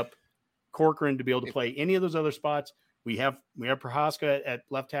opens up Corcoran to be able to play any of those other spots. We have Prohaska at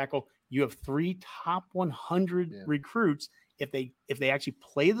left tackle. You have 3 top 100 recruits. If they actually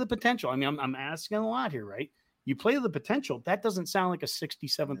play the potential, I'm asking a lot here, right? You play the potential. That doesn't sound like a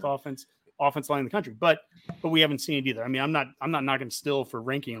 67th offense line in the country, but we haven't seen it either. I'm not knocking Still for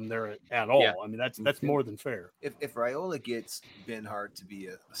ranking them there at all. Yeah. That's more than fair. If Raiola gets Ben Hart to be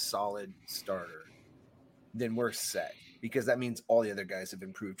a solid starter, then we're set, because that means all the other guys have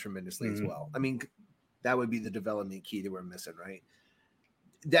improved tremendously as well. That would be the development key that we're missing, right?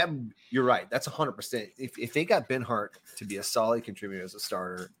 That you're right. That's 100%. If they got Ben Hart to be a solid contributor as a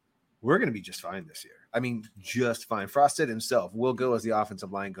starter, we're going to be just fine this year. Just fine. Frost said himself, we'll go as the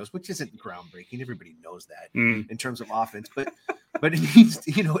offensive line goes, which isn't groundbreaking. Everybody knows that in terms of offense. But but it needs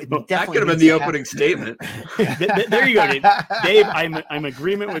to, it That definitely could have been needs the to opening statement. There you go, Dave. Dave, I'm in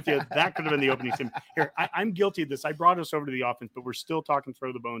agreement with you. That could have been the opening statement. Here, I'm guilty of this. I brought us over to the offense, but we're still talking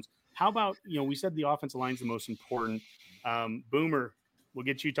throw the bones. How about, we said the offensive line is the most important. Boomer, we'll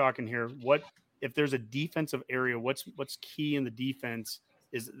get you talking here. What if there's a defensive area? What's key in the defense?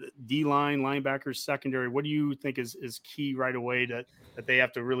 Is D-line, linebackers, secondary? What do you think is key right away that they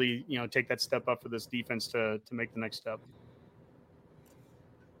have to really, take that step up for this defense to make the next step?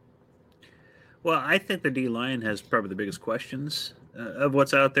 Well, I think the D-line has probably the biggest questions of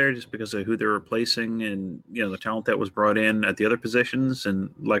what's out there, just because of who they're replacing and, the talent that was brought in at the other positions.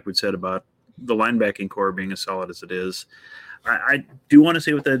 And like we said about the linebacking core being as solid as it is, I do want to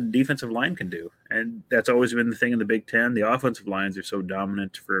see what the defensive line can do. And that's always been the thing in the Big Ten. The offensive lines are so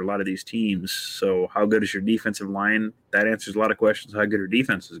dominant for a lot of these teams. So how good is your defensive line? That answers a lot of questions, how good your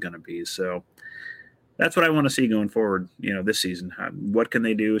defense is going to be. So that's what I want to see going forward, this season. What can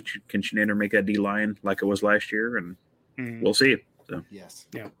they do? Can Schneider make that D-line like it was last year? And we'll see. So. Yes.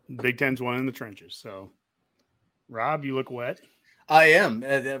 Yeah. Big Ten's one in the trenches. So, Rob, you look wet. I am.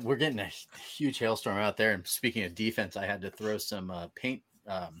 We're getting a huge hailstorm out there. And speaking of defense, I had to throw some paint.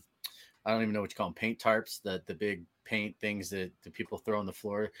 I don't even know what you call them. Paint tarps, the big paint things that the people throw on the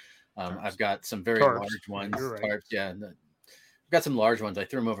floor. I've got some very large ones. Right. Tarps, yeah. I've got some large ones. I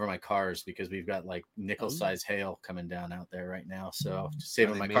threw them over my cars because we've got like nickel-sized hail coming down out there right now. So just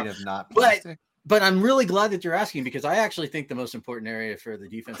saving my car. Not plastic? But I'm really glad that you're asking, because I actually think the most important area for the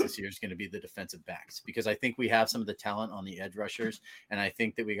defense this year is going to be the defensive backs, because I think we have some of the talent on the edge rushers. And I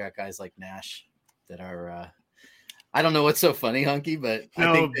think that we got guys like Nash that are, I don't know what's so funny, Hunky, but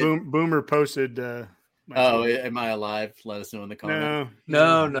no, I think Boomer posted. am I alive? Let us know in the comments.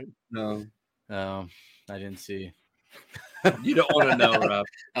 No. Oh, I didn't see. You don't want to know, Rob.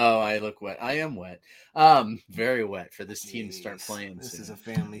 Oh, I look wet. I am wet. Very wet for this team to start playing. This soon. is a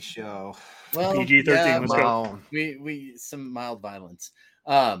family show. Well, PG-13. yeah, Let's go. We some mild violence.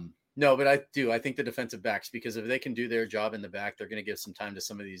 No, but I think the defensive backs, because if they can do their job in the back, they're going to give some time to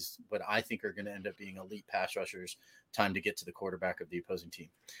some of these, what I think are going to end up being elite pass rushers, time to get to the quarterback of the opposing team.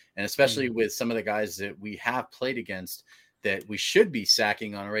 And especially with some of the guys that we have played against that we should be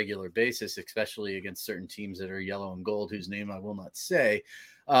sacking on a regular basis, especially against certain teams that are yellow and gold, whose name I will not say.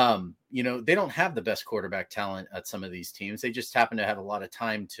 They don't have the best quarterback talent at some of these teams. They just happen to have a lot of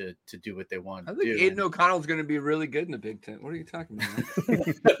time to do what they want to do. I think Aiden O'Connell's going to be really good in the Big Ten. What are you talking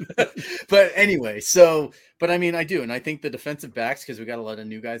about? But anyway, I do. And I think the defensive backs, because we got a lot of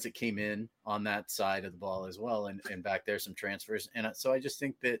new guys that came in on that side of the ball as well. And back there, some transfers. And so I just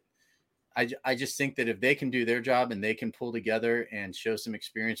think that if they can do their job and they can pull together and show some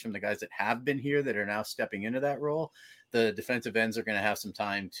experience from the guys that have been here that are now stepping into that role, the defensive ends are going to have some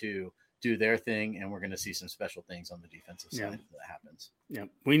time to do their thing, and we're going to see some special things on the defensive side if that happens. Yeah,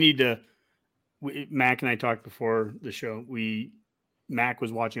 we need to. Mac and I talked before the show. Mac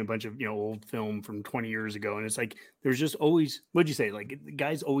was watching a bunch of old film from 20 years ago, and it's like there's just always, what'd you say? Like the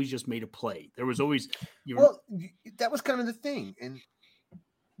guys always just made a play. There was always that was kind of the thing, and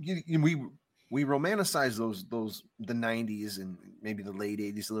we romanticize the 90s and maybe the late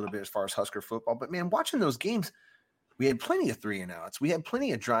 80s a little bit as far as Husker football. But man, watching those games, we had plenty of 3 and outs. We had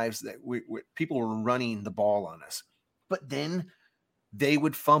plenty of drives that people were running the ball on us, but then they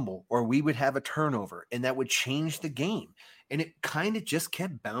would fumble or we would have a turnover, and that would change the game. And it kind of just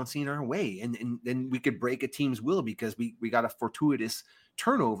kept bouncing our way. And then we could break a team's will because we got a fortuitous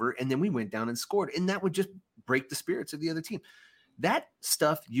turnover, and then we went down and scored. And that would just break the spirits of the other team. That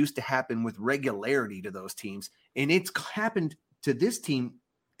stuff used to happen with regularity to those teams, and it's happened to this team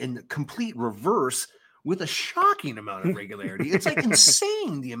in the complete reverse with a shocking amount of regularity. It's like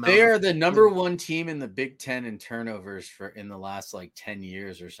insane the amount. They are the number one team in the Big Ten in turnovers in the last 10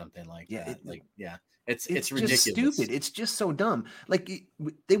 years or something like that. It's ridiculous. Just stupid. It's just so dumb.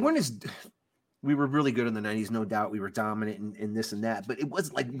 They weren't as. We were really good in the 90s, no doubt. We were dominant in this and that, but it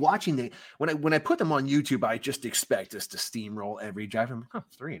was like watching when I put them on YouTube, I just expect us to steamroll every drive. I'm like,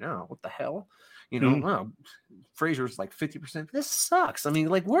 3-0. What the hell? Wow, Frazier's like 50%. This sucks. I mean,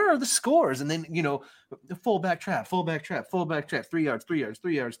 where are the scores? And then, the fullback trap, 3 yards, 3 yards,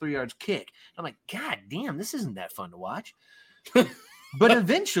 3 yards, 3 yards, kick. I'm like, God damn, this isn't that fun to watch. But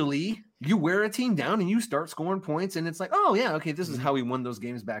eventually you wear a team down and you start scoring points, and it's like, oh yeah, okay, this is how we won those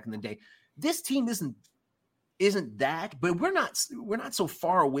games back in the day. This team isn't that, but we're not so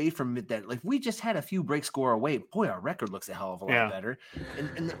far away from it that we just had a few breaks score away. Boy, our record looks a hell of a lot better.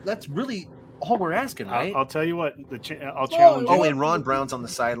 And that's really all we're asking, right? I'll tell you what. I'll challenge. Oh, and Ron Brown's on the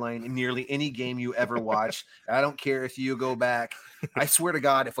sideline in nearly any game you ever watch. I don't care if you go back. I swear to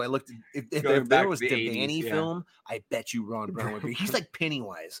God, if I looked, if there was Devaney film, I bet you Ron Brown would be. He's like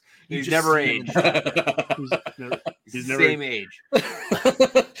Pennywise. He's never aged. He's never same age.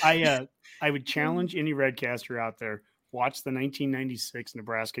 I would challenge any Redcaster out there. Watch the 1996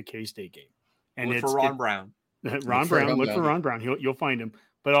 Nebraska K-State game, and look for Ron Brown. Look for Ron Brown. You'll find him.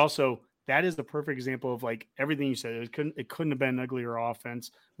 But also, that is the perfect example of like everything you said. It couldn't have been an uglier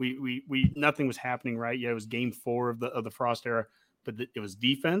offense. We nothing was happening right. Yeah, it was game 4 of the Frost era, but it was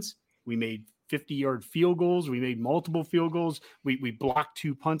defense. We made 50-yard field goals. We made multiple field goals. We blocked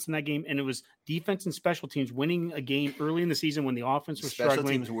 2 punts in that game, and it was defense and special teams winning a game early in the season when the offense was struggling.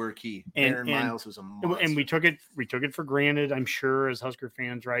 Special teams were key. Aaron Miles was a monster. And we took it for granted, I'm sure, as Husker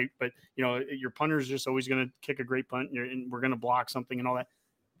fans, right? But your punter is just always going to kick a great punt, and we're going to block something and all that.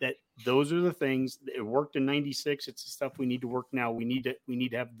 That those are the things that it worked in 96. It's the stuff we need to work now. We need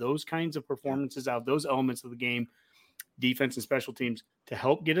to have those kinds of performances out, those elements of the game, defense and special teams, to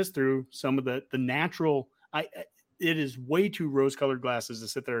help get us through some of the natural. It is way too rose-colored glasses to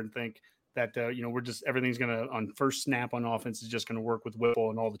sit there and think that we're just everything's going to on first snap on offense is just going to work with Whipple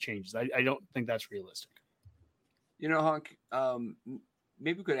and all the changes. I don't think that's realistic. Hunk,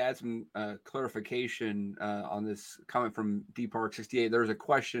 maybe we could add some clarification on this comment from DPark68. There's a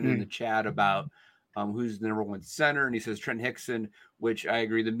question in the chat about who's the number 1 center, and he says Trent Hickson, which I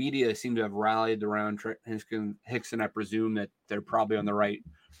agree. The media seem to have rallied around Trent Hickson. I presume that they're probably on the right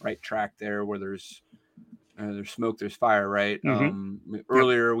track there, where there's smoke, there's fire, right?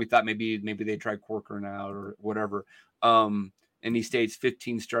 Earlier we thought maybe they tried Corcoran out or whatever. And he states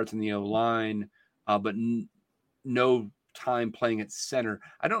 15 starts in the O-line, but no time playing at center.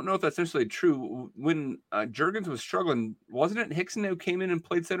 I don't know if that's necessarily true. When Juergens was struggling, wasn't it Hickson who came in and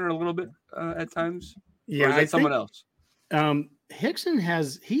played center a little bit at times? Yeah, or is that someone else? Hickson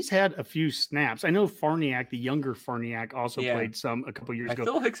he's had a few snaps. I know Farniak, the younger Farniak, also played a couple years ago. I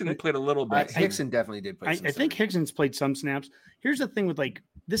feel Hickson played a little bit. Hickson definitely did play. I think Hickson's played some snaps. Here's the thing with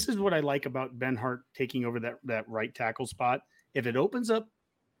this is what I like about Ben Hart taking over that right tackle spot. If it opens up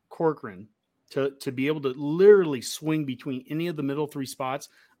Corcoran to be able to literally swing between any of the middle 3 spots,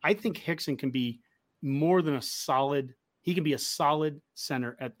 I think Hickson can be more than a solid. He can be a solid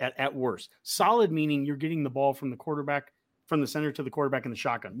center at worst. Solid meaning you're getting the ball from the center to the quarterback in the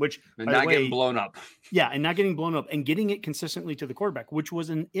shotgun, which and not getting blown up. Yeah, and not getting blown up and getting it consistently to the quarterback, which was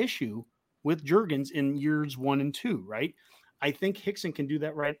an issue with Juergens in years 1 and 2. Right, I think Hickson can do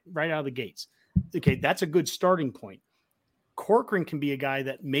that right out of the gates. Okay, that's a good starting point. Corcoran can be a guy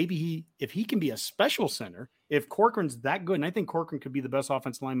that maybe if he can be a special center, if Corcoran's that good, and I think Corcoran could be the best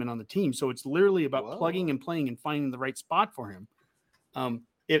offensive lineman on the team. So it's literally about plugging and playing and finding the right spot for him.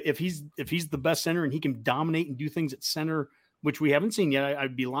 If he's the best center and he can dominate and do things at center, which we haven't seen yet,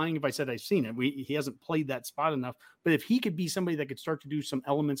 I'd be lying if I said I've seen it. He hasn't played that spot enough. But if he could be somebody that could start to do some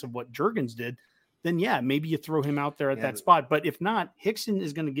elements of what Juergens did, then yeah, maybe you throw him out there at that spot. But if not, Hickson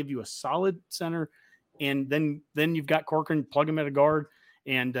is going to give you a solid center. And then you've got Corcoran, plug him at a guard,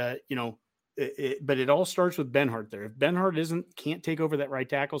 and but it all starts with Ben Hart there. If Ben Hart can't take over that right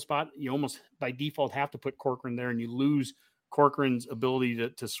tackle spot, you almost by default have to put Corcoran there, and you lose Corcoran's ability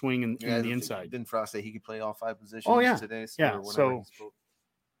to swing in the inside. Didn't Frost say he could play all 5 positions today? So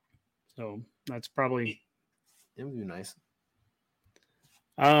that's probably it would be nice.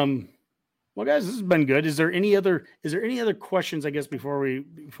 Well, guys, this has been good. Is there any other questions? I guess before we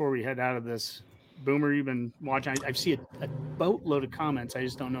head out of this. Boomer, you've been watching. I see a boatload of comments. I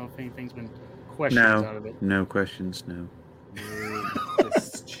just don't know if anything's been questions out of it. No questions. No.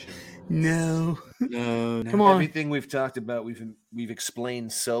 No. Come on. Everything we've talked about, we've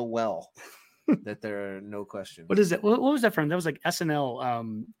explained so well that there are no questions. What is it? What was that from? That was like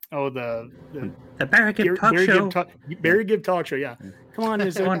SNL. The Barry Gibb talk show. Barry Gibb talk show. Yeah. Come on.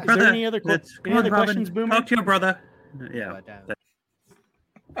 Is there any other questions, Boomer? Talk to your brother. Yeah.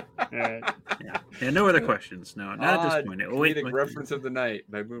 Yeah, no other questions. No, not at this point. Comedic reference of the night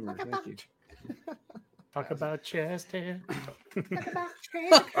by Boomer. Thank you. Talk about chest hair. All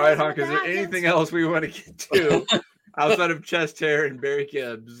right, Hunk, is there anything else we want to get to outside of chest hair and Barry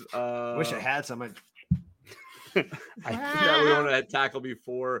Gibbs? Wish I had some. That we want to tackle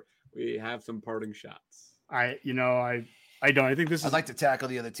before we have some parting shots. I don't. I think this is. I'd like to tackle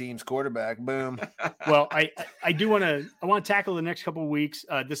the other team's quarterback. Boom. Well, I do want to. I want to tackle the next couple of weeks.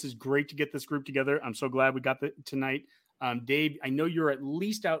 This is great to get this group together. I'm so glad we got tonight. Dave, I know you're at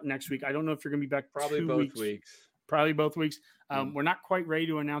least out next week. I don't know if you're going to be back. Probably both weeks. probably both weeks. We're not quite ready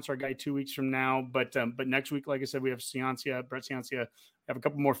to announce our guy 2 weeks from now, but next week, like I said, we have Brett Ciancia. Have a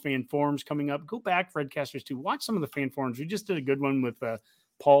couple more fan forums coming up. Go back, Redcasters, too. Watch some of the fan forums. We just did a good one with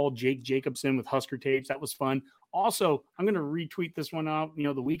Paul Jacobson with Husker Tapes. That was fun. Also, I'm going to retweet this one out,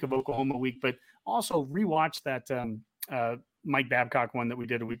 the week of Oklahoma week, but also rewatch that Mike Babcock one that we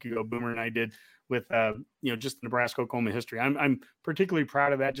did a week ago. Boomer and I did with, just the Nebraska-Oklahoma history. I'm particularly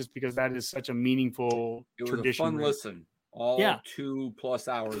proud of that just because that is such a meaningful tradition. It was a fun listen. All 2+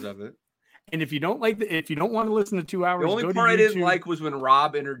 hours of it. And if you don't want to listen to 2 hours, the only part I didn't like was when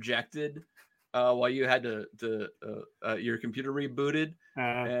Rob interjected while you had your computer rebooted,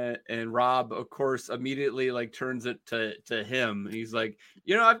 and Rob, of course, immediately turns it to him. He's like,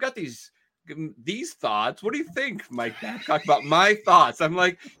 I've got these thoughts. What do you think, Mike Babcock, about my thoughts? I'm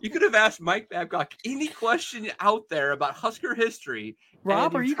like, you could have asked Mike Babcock any question out there about Husker history.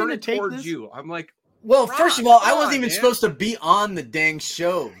 Rob, are you going to take this? I'm like. Well, first of all, I wasn't even supposed to be on the dang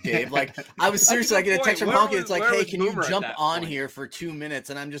show, Dave. I was seriously, I get a text from Honky. It's like, hey, can you jump on here for 2 minutes?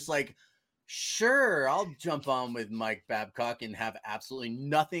 And I'm just like, sure, I'll jump on with Mike Babcock and have absolutely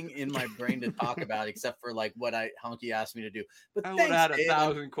nothing in my brain to talk about except for what Honky asked me to do. But I would have had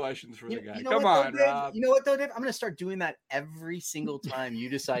 1,000 questions for the guy. Come on, Rob. You know what, though, Dave? I'm going to start doing that every single time you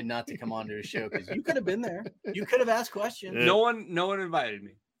decide not to come onto the show because you could have been there. You could have asked questions. No one invited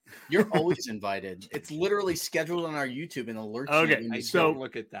me. You're always invited. It's literally scheduled on our YouTube and alerts. Okay, don't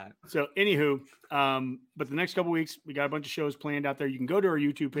look at that. So, anywho, but the next couple of weeks we got a bunch of shows planned out there. You can go to our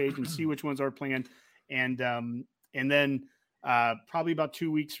YouTube page and see which ones are planned, and then probably about 3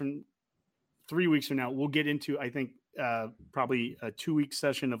 weeks from now, we'll get into probably a 2-week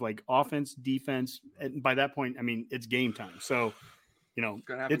session of offense, defense, and by that point, it's game time. So,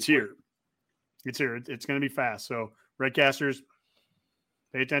 it's here. It's here. It's going to be fast. So, Redcasters.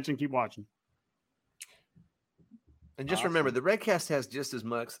 Pay attention. Keep watching. And just remember, the Redcast has just as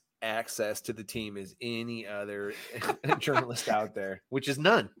much access to the team as any other journalist out there, which is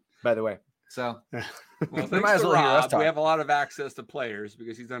none, by the way. So, well, thanks to Rob, we have a lot of access to players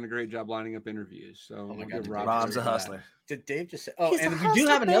because he's done a great job lining up interviews. So, Rob's a hustler. Did Dave just say? Oh, and we do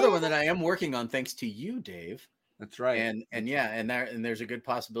have another one that I am working on, thanks to you, Dave. That's right. And there's a good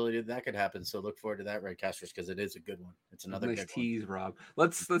possibility that could happen. So look forward to that, Redcasters, because it is a good one. It's another nice good tease, one. Rob.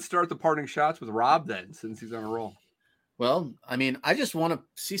 Let's start the parting shots with Rob then, since he's on a roll. Well, I just want to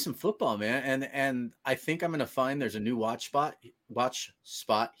see some football, man, and I think I'm going to find there's a new watch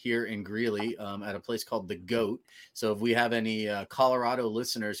spot here in Greeley at a place called The Goat. So if we have any Colorado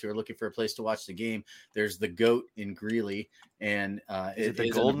listeners who are looking for a place to watch the game, there's The Goat in Greeley, and it the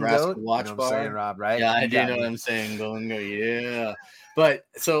is Golden a Nebraska Goat? watch You know bar. what I'm saying, Rob, right? Yeah, I do know what I'm saying. Golden Goat, yeah. But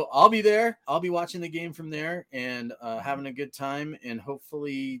so I'll be there. I'll be watching the game from there and having a good time. And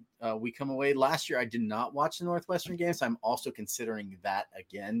hopefully we come away. Last year, I did not watch the Northwestern game. So I'm also considering that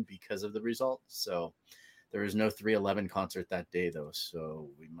again because of the result. So there is no 311 concert that day, though. So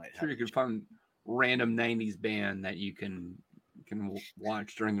we might have. Sure, you could find random 90s band that you can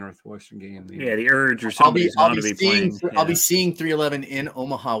watch during the Northwestern game. Yeah, the Urge or something. I'll be seeing 311 in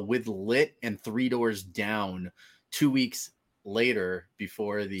Omaha with Lit and Three Doors Down 2 weeks later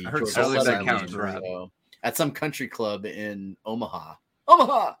before the at some country club in Omaha.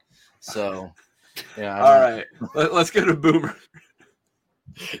 So yeah. All right, let's go to Boomer.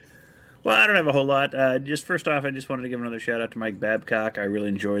 Well, I don't have a whole lot. Just first off, I just wanted to give another shout out to Mike Babcock. I really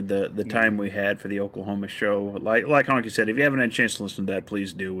enjoyed the time we had for the Oklahoma show. Like Honky said, if you haven't had a chance to listen to that,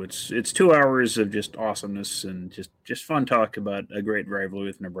 please do. It's 2 hours of just awesomeness and just fun talk about a great rivalry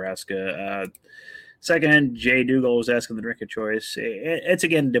with Nebraska. Second, Jay Dougal was asking the drink of choice. It's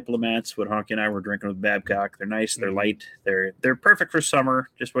again diplomats. What Honky and I were drinking with Babcock. They're nice. They're light. They're perfect for summer.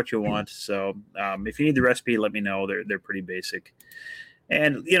 Just what you want. So if you need the recipe, let me know. They're pretty basic.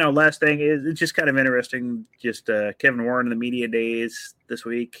 And last thing is it's just kind of interesting. Just Kevin Warren in the media days this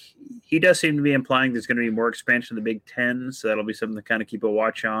week. He does seem to be implying there's going to be more expansion of the Big Ten. So that'll be something to kind of keep a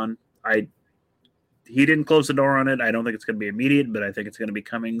watch on. He didn't close the door on it. I don't think it's going to be immediate, but I think it's going to be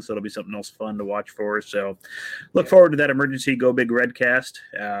coming. So it'll be something else fun to watch for. So look forward to that emergency Go Big Redcast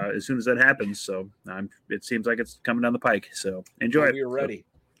as soon as that happens. So it seems like it's coming down the pike. So enjoy it. You're ready.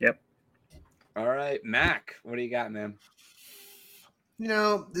 Yep. All right, Mac, what do you got, man?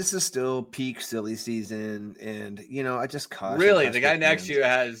 This is still peak silly season, and I just caution. Really, the guy next to you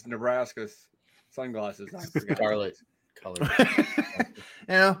has Nebraska's sunglasses on. Scarlet color.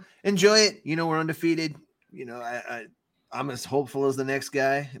 Enjoy it. We're undefeated. I'm as hopeful as the next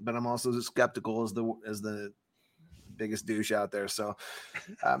guy, but I'm also as skeptical as the biggest douche out there. So,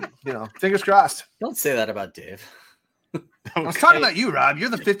 fingers crossed. Don't say that about Dave. I was talking about you, Rob. You're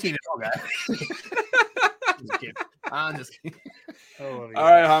the 15-year-old guy. I'm just kidding. All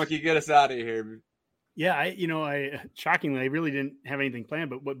right, Honky, get us out of here. Yeah, I shockingly, I really didn't have anything planned,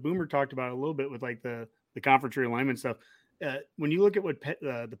 but what Boomer talked about a little bit with like the conference realignment stuff. When you look at what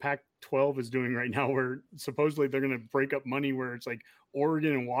the Pac-12 is doing right now, where supposedly they're going to break up money, where it's like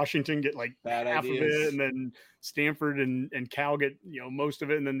Oregon and Washington get like Bad half ideas. of it, and then Stanford and Cal get most of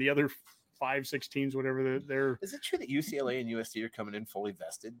it, and then the other 5-6 teams, whatever they're. Is it true that UCLA and USC are coming in fully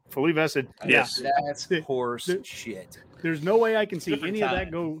vested? Fully vested. Yes, Yeah. that's horse shit. There's no way I can see Different any time. of that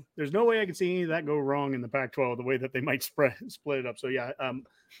go. There's no way I can see any of that go wrong in the Pac-12. The way that they might split it up. So yeah,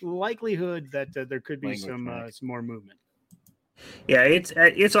 likelihood that there could be some more movement. Yeah,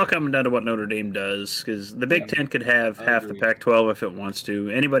 it's all coming down to what Notre Dame does, because the Big Ten could have half the Pac-12 if it wants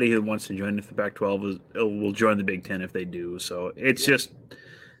to. Anybody who wants to join the Pac-12 will join the Big Ten if they do. So it's just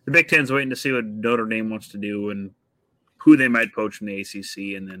the Big Ten's waiting to see what Notre Dame wants to do and who they might poach from the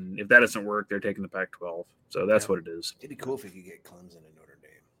ACC, and then if that doesn't work, they're taking the Pac-12. So that's what it is. It'd be cool if we could get Clemson and Notre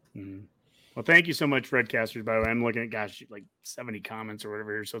Dame. Mm-hmm. Well, thank you so much, Redcasters. By the way, I'm looking at like 70 comments or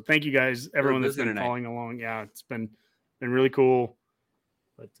whatever here. So thank you guys, everyone that's been following along. Yeah, it's been really cool.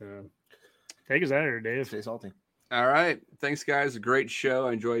 But take us out of here, Dave. Stay salty. All right. Thanks, guys. A great show.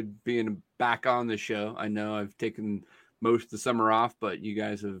 I enjoyed being back on the show. I know I've taken most of the summer off, but you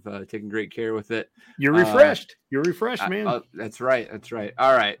guys have taken great care with it. You're refreshed. You're refreshed, man. That's right. That's right.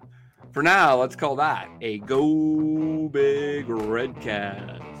 All right. For now, let's call that a Go Big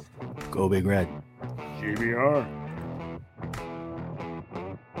Redcast. Go Big Red. GBR.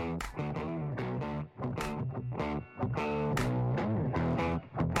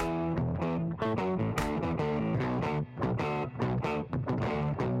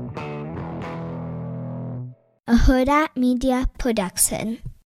 A Huda Media Production.